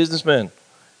doing, businessmen.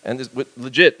 And this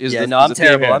legit is the I'm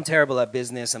terrible. thing. I'm terrible at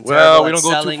business. I'm terrible we don't at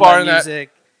go selling too far my in that. music.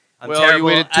 You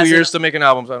waited 2 years to make an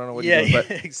album, so I don't know what you're doing.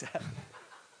 But exactly.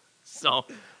 So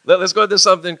let's go to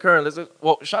something current.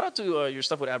 Shout out to your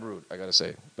stuff with Abrud, I gotta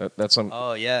say. That's some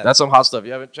that's some hot stuff.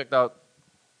 You haven't checked out,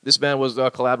 this band was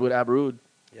collabed with Abrud.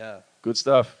 Yeah. Good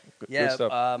stuff. Good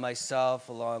stuff. Myself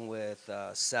along with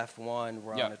Seth One,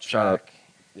 we're on a track.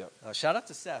 Shout out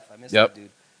to Seth. I miss that dude.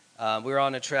 We were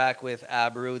on a track with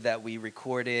Abrud that we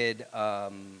recorded.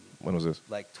 When was this?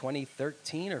 Like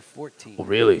 2013 or 14. Oh,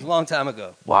 really? It was a long time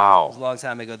ago. Wow. It was a long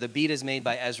time ago. The beat is made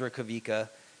by Ezra Kavika,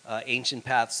 Ancient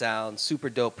Path Sound, super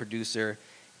dope producer.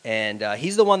 And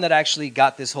he's the one that actually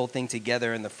got this whole thing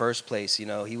together in the first place.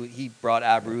 He brought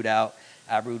Abrud out.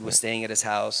 Abrud was staying at his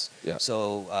house. Yeah.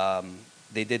 So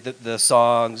they did the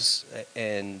songs,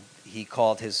 and he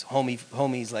called his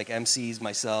homies like MCs,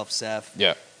 myself, Seth.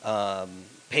 Yeah.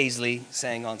 Paisley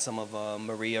sang on some of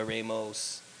Maria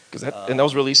Ramos. And that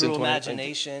was released in Drew 2019.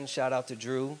 Imagination, shout out to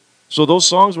Drew. So those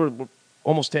songs were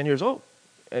almost 10 years old.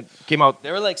 It came out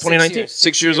They were like 2019?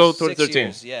 6 years old,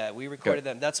 2013. Yeah, we recorded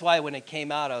them. That's why when it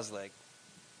came out, I was like,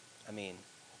 I mean,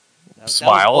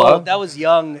 Smile, that was huh? old. That was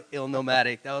young,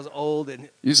 Illmatic. That was old and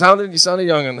You sounded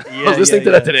young. And I Yeah, was listening yeah,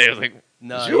 to that yeah. today. I was like,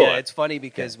 no, sure. yeah, it's funny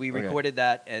because we Okay. recorded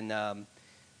that and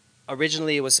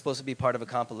originally it was supposed to be part of a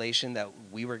compilation that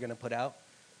we were gonna put out.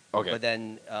 Okay. But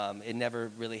then it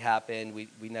never really happened. We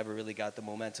never really got the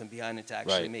momentum behind it to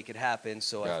actually Right. make it happen.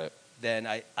 So Got it. then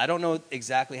I don't know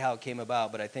exactly how it came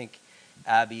about, but I think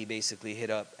Abby basically hit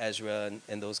up Ezra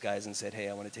and those guys and said, hey,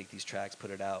 I want to take these tracks, put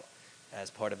it out as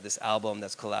part of this album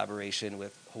that's collaboration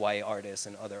with Hawaii artists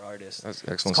and other artists. That's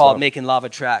excellent It's called stuff. Making Lava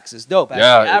Tracks. It's dope. Actually.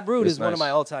 Yeah, Ab Root it's is one of nice. my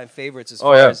all-time favorites as Oh,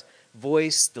 far yeah. as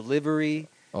voice, delivery.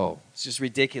 Oh. It's just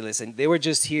ridiculous. And they were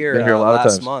just here, Been here a lot of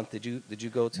last times. month. Did you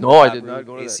go to No, I Ab did not Root,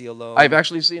 go to AC that. Alone, I've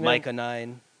actually seen Micah him.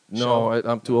 9. No,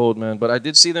 I'm too old, man. But I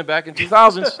did see them back in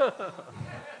 2000s.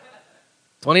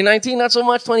 2019, not so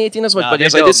much. 2018, not so much. Nah, but they're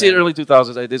yes, I dope, did see it man. early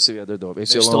 2000s. I did see it. They're dope.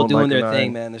 AC They're still Alone, doing their Micah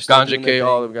thing, 9, man. They're still Ganja doing K, their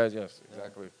all thing. them guys. Yes,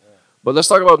 exactly. But let's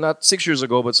talk about not 6 years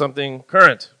ago, but something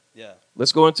current. Yeah.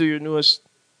 Let's go into your newest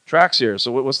tracks here.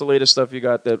 So what's the latest stuff you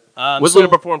got that what's So, going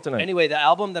to perform tonight? Anyway, the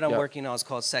album that I'm Yeah. working on is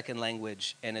called Second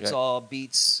Language, and it's Yeah. all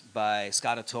beats by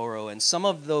Scott Toro. And some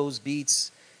of those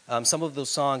beats, some of those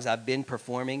songs I've been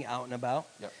performing out and about.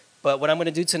 Yep. But what I'm going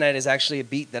to do tonight is actually a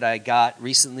beat that I got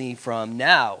recently from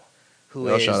Now, who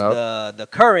Well, is shout out. the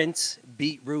current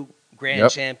Beatroot Grand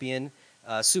Yep. Champion.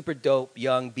 Super dope,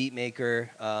 young beat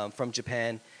maker from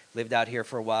Japan. Lived out here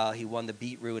for a while. He won the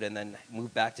Beatroot and then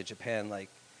moved back to Japan like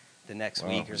the next Wow.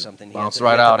 week or something. He Bounce had to-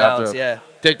 right he had to out bounce, after. yeah.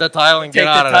 Take the title and Take get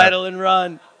out the of there. title and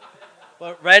run.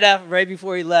 But right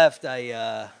before he left,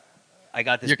 I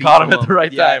got this. You beat caught him from at the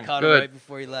right Yeah, time. I caught Good. him right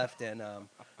before he left, and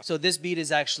so this beat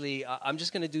is actually. I'm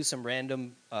just gonna do some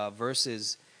random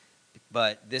verses,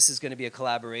 but this is gonna be a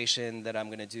collaboration that I'm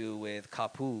gonna do with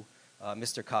Kapu,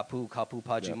 Mr. Kapu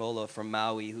Pajimola from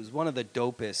Maui, who's one of the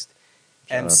dopest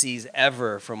Shout out. MCs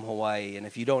ever from Hawaii. And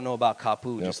if you don't know about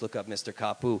Kapu, Yep. just look up Mr.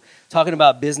 Kapu. Talking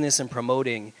about business and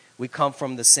promoting, we come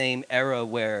from the same era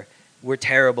where we're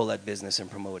terrible at business and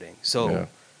promoting. So, Yeah.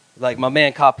 like my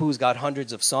man Kapu's got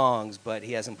hundreds of songs, but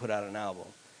he hasn't put out an album.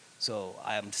 So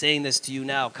I'm saying this to you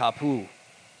now, Kapu,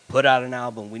 put out an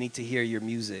album. We need to hear your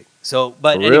music. So,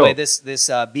 but For anyway, real. this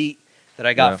beat that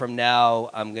I got Yeah. from Now,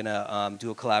 I'm gonna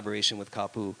do a collaboration with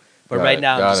Kapu. But Got right it,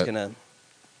 now, I'm got just it. gonna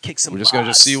kick some. We're just going to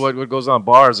bars. see what goes on.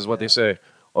 Bars is what they say.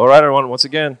 All right, everyone. Once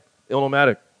again,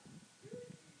 Illmatic.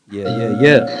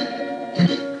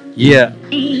 Yeah.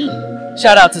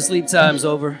 Shout out to Sleep Time's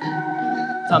Over.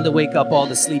 Time to wake up all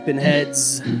the sleeping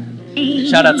heads.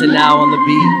 Shout out to Now on the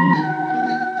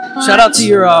beat. Shout out to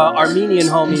your Armenian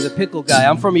homie, the pickle guy.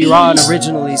 I'm from Iran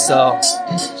originally, so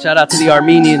shout out to the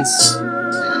Armenians.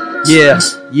 Yeah.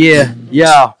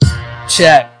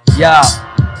 Check, yeah.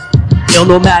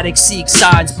 Illmatic seek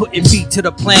signs, putting feet to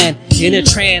the plan. In a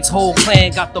trance, whole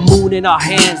clan got the moon in our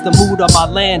hands, the mood of my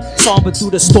land. Somber through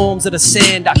the storms of the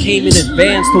sand. I came in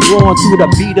advance to roar through the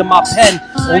beat of my pen.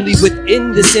 Only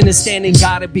within this understanding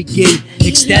gotta begin.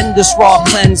 Extend this raw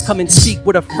cleanse, come and speak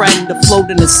with a friend. To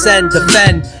float and ascend,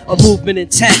 defend a movement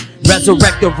intent.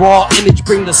 Resurrect the raw image,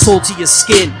 bring the soul to your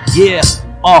skin. Yeah,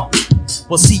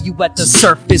 We'll see you at the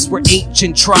surface where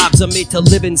ancient tribes are made to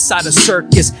live inside a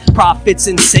circus. Prophets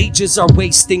and sages are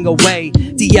wasting away.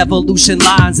 The evolution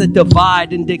lines that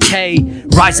divide and decay.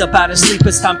 Rise up out of sleep,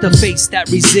 it's time to face that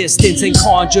resistance and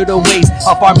conjure the ways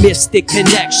of our mystic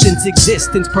connections.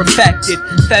 Existence perfected.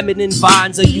 Feminine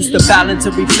vines are used to balance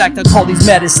and reflect. I call these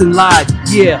medicine lines.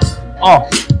 Yeah,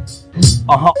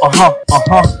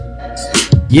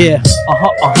 Yeah,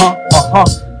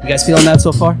 You guys feeling that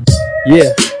so far?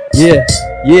 Yeah.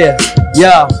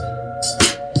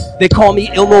 They call me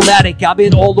Illmatic, I've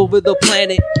been all over the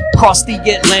planet. Crossed the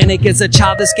Atlantic as a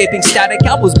child escaping static.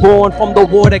 I was born from the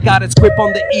war that got its grip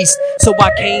on the east. So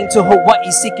I came to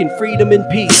Hawaii seeking freedom and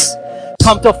peace.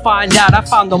 Come to find out, I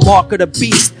found the mark of the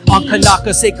beast. On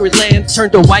Kanaka sacred land,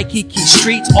 turned to Waikiki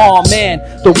streets. Oh man,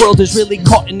 the world is really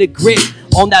caught in the grip.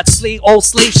 On that old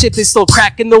slave ship, they still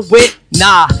cracking the whip.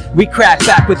 Nah, we crack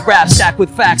back with rap, stack with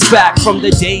facts back from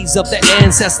the days of the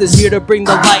ancestors, here to bring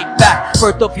the light back.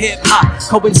 Birth of hip-hop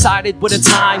coincided with a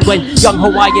time when young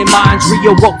Hawaiian minds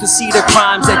reawoke to see the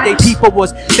crimes that they people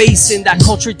was facing. That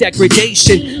culture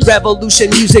degradation, revolution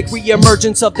music,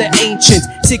 re-emergence of the ancients.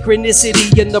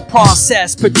 Synchronicity in the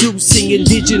process, producing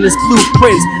indigenous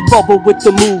blueprints. Bubble with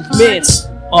the movements.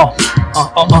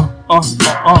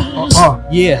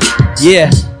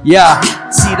 Yeah.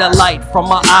 See the light from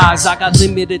my eyes, I got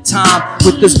limited time.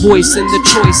 With this voice and the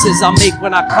choices I make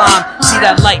when I climb. See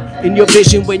that light in your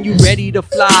vision when you ready to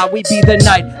fly. We be the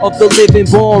night of the living,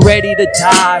 born ready to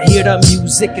die. Hear the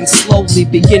music and slowly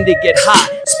begin to get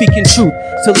high. Speaking truth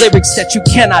to lyrics that you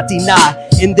cannot deny.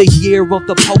 In the year of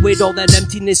the poet, all that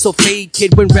emptiness will fade,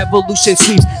 kid, when revolution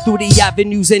sweeps through the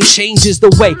avenues and changes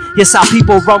the way. Yes, our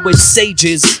people run with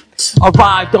sages.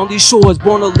 Arrived on these shores,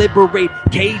 born to liberate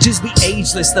cages. We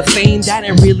ageless, the fame that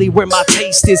ain't really where my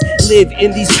taste is. Live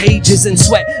in these pages and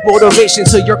sweat motivation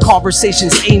so your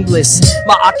conversation's aimless.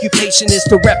 My occupation is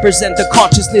to represent the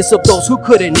consciousness of those who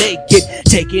couldn't make it.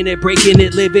 Taking it, breaking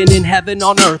it, living in heaven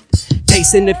on earth.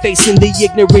 Tasting and facing the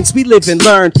ignorance we live and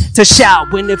learn. To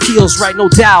shout when it feels right, no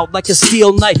doubt. Like a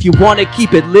steel knife, you wanna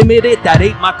keep it limited? That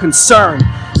ain't my concern.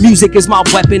 Music is my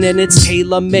weapon and it's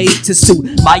tailor-made to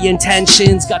suit my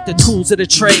intentions. Got the tools of the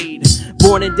trade.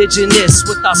 Born indigenous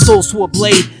with our souls to a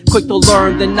blade. Quick to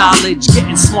learn the knowledge.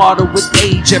 Getting smarter with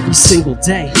age every single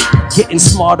day. Getting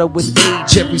smarter with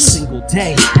age every single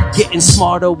day. Getting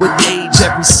smarter with age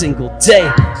every single day.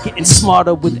 Getting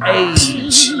smarter with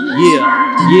age.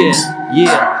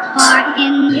 Yeah. For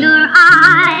in your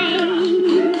eyes,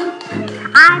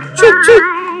 I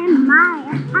find my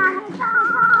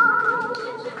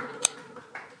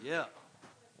Yeah.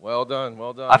 Well done.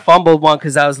 I fumbled one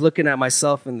because I was looking at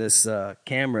myself in this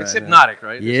camera. It's hypnotic,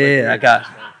 right? Yeah, I got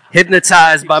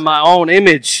hypnotized by my own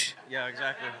image. Yeah,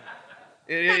 exactly.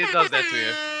 It does that to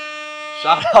you.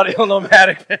 Shout out Il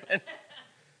Nomadic, man.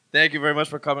 Thank you very much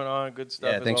for coming on. Good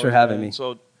stuff. Yeah, as thanks for always, having man. me.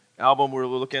 So, album we're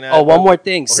looking at. Oh, one more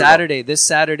thing. Saturday. This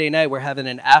Saturday night, we're having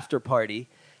an after party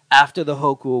after the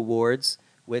Hoku Awards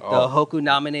with the Hoku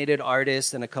nominated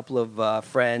artists and a couple of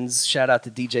friends. Shout out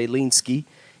to DJ Linsky.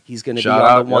 He's going to be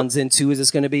on the ones and twos.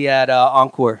 It's going to be at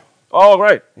Encore. Oh,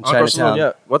 right. In Encore Chinatown. Saloon,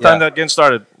 yeah. What time that getting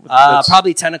started?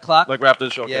 Probably 10 o'clock. Like after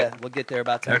the show. Okay. Yeah, we'll get there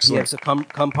about 10 Excellent. p.m. So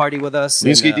come party with us.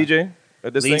 Linsky DJ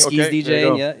at this Linsky's thing? Okay.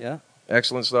 DJing, yeah.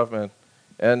 Excellent stuff, man.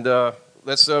 And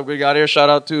we got here. Shout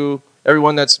out to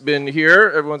everyone that's been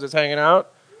here, everyone that's hanging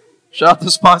out. Shout out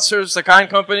to sponsors, the Kind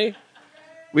Company.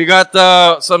 We got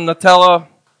some Nutella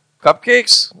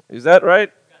cupcakes. Is that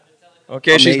right?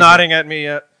 Okay, Amazing. She's nodding at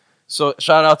me. So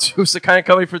shout out to the Kind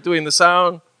Company for doing the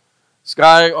sound.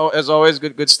 Sky, as always,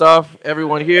 good stuff.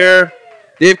 Everyone here.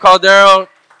 Dave Caldero,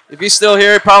 if he's still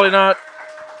here, probably not.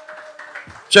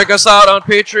 Check us out on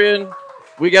Patreon.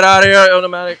 We get out of here. Il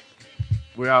Nomadic.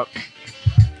 We're out.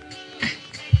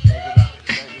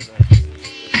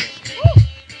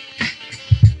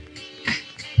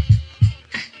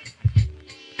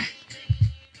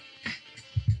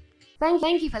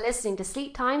 Thank you for listening to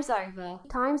Sleep Time's Over.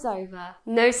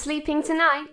 No sleeping tonight.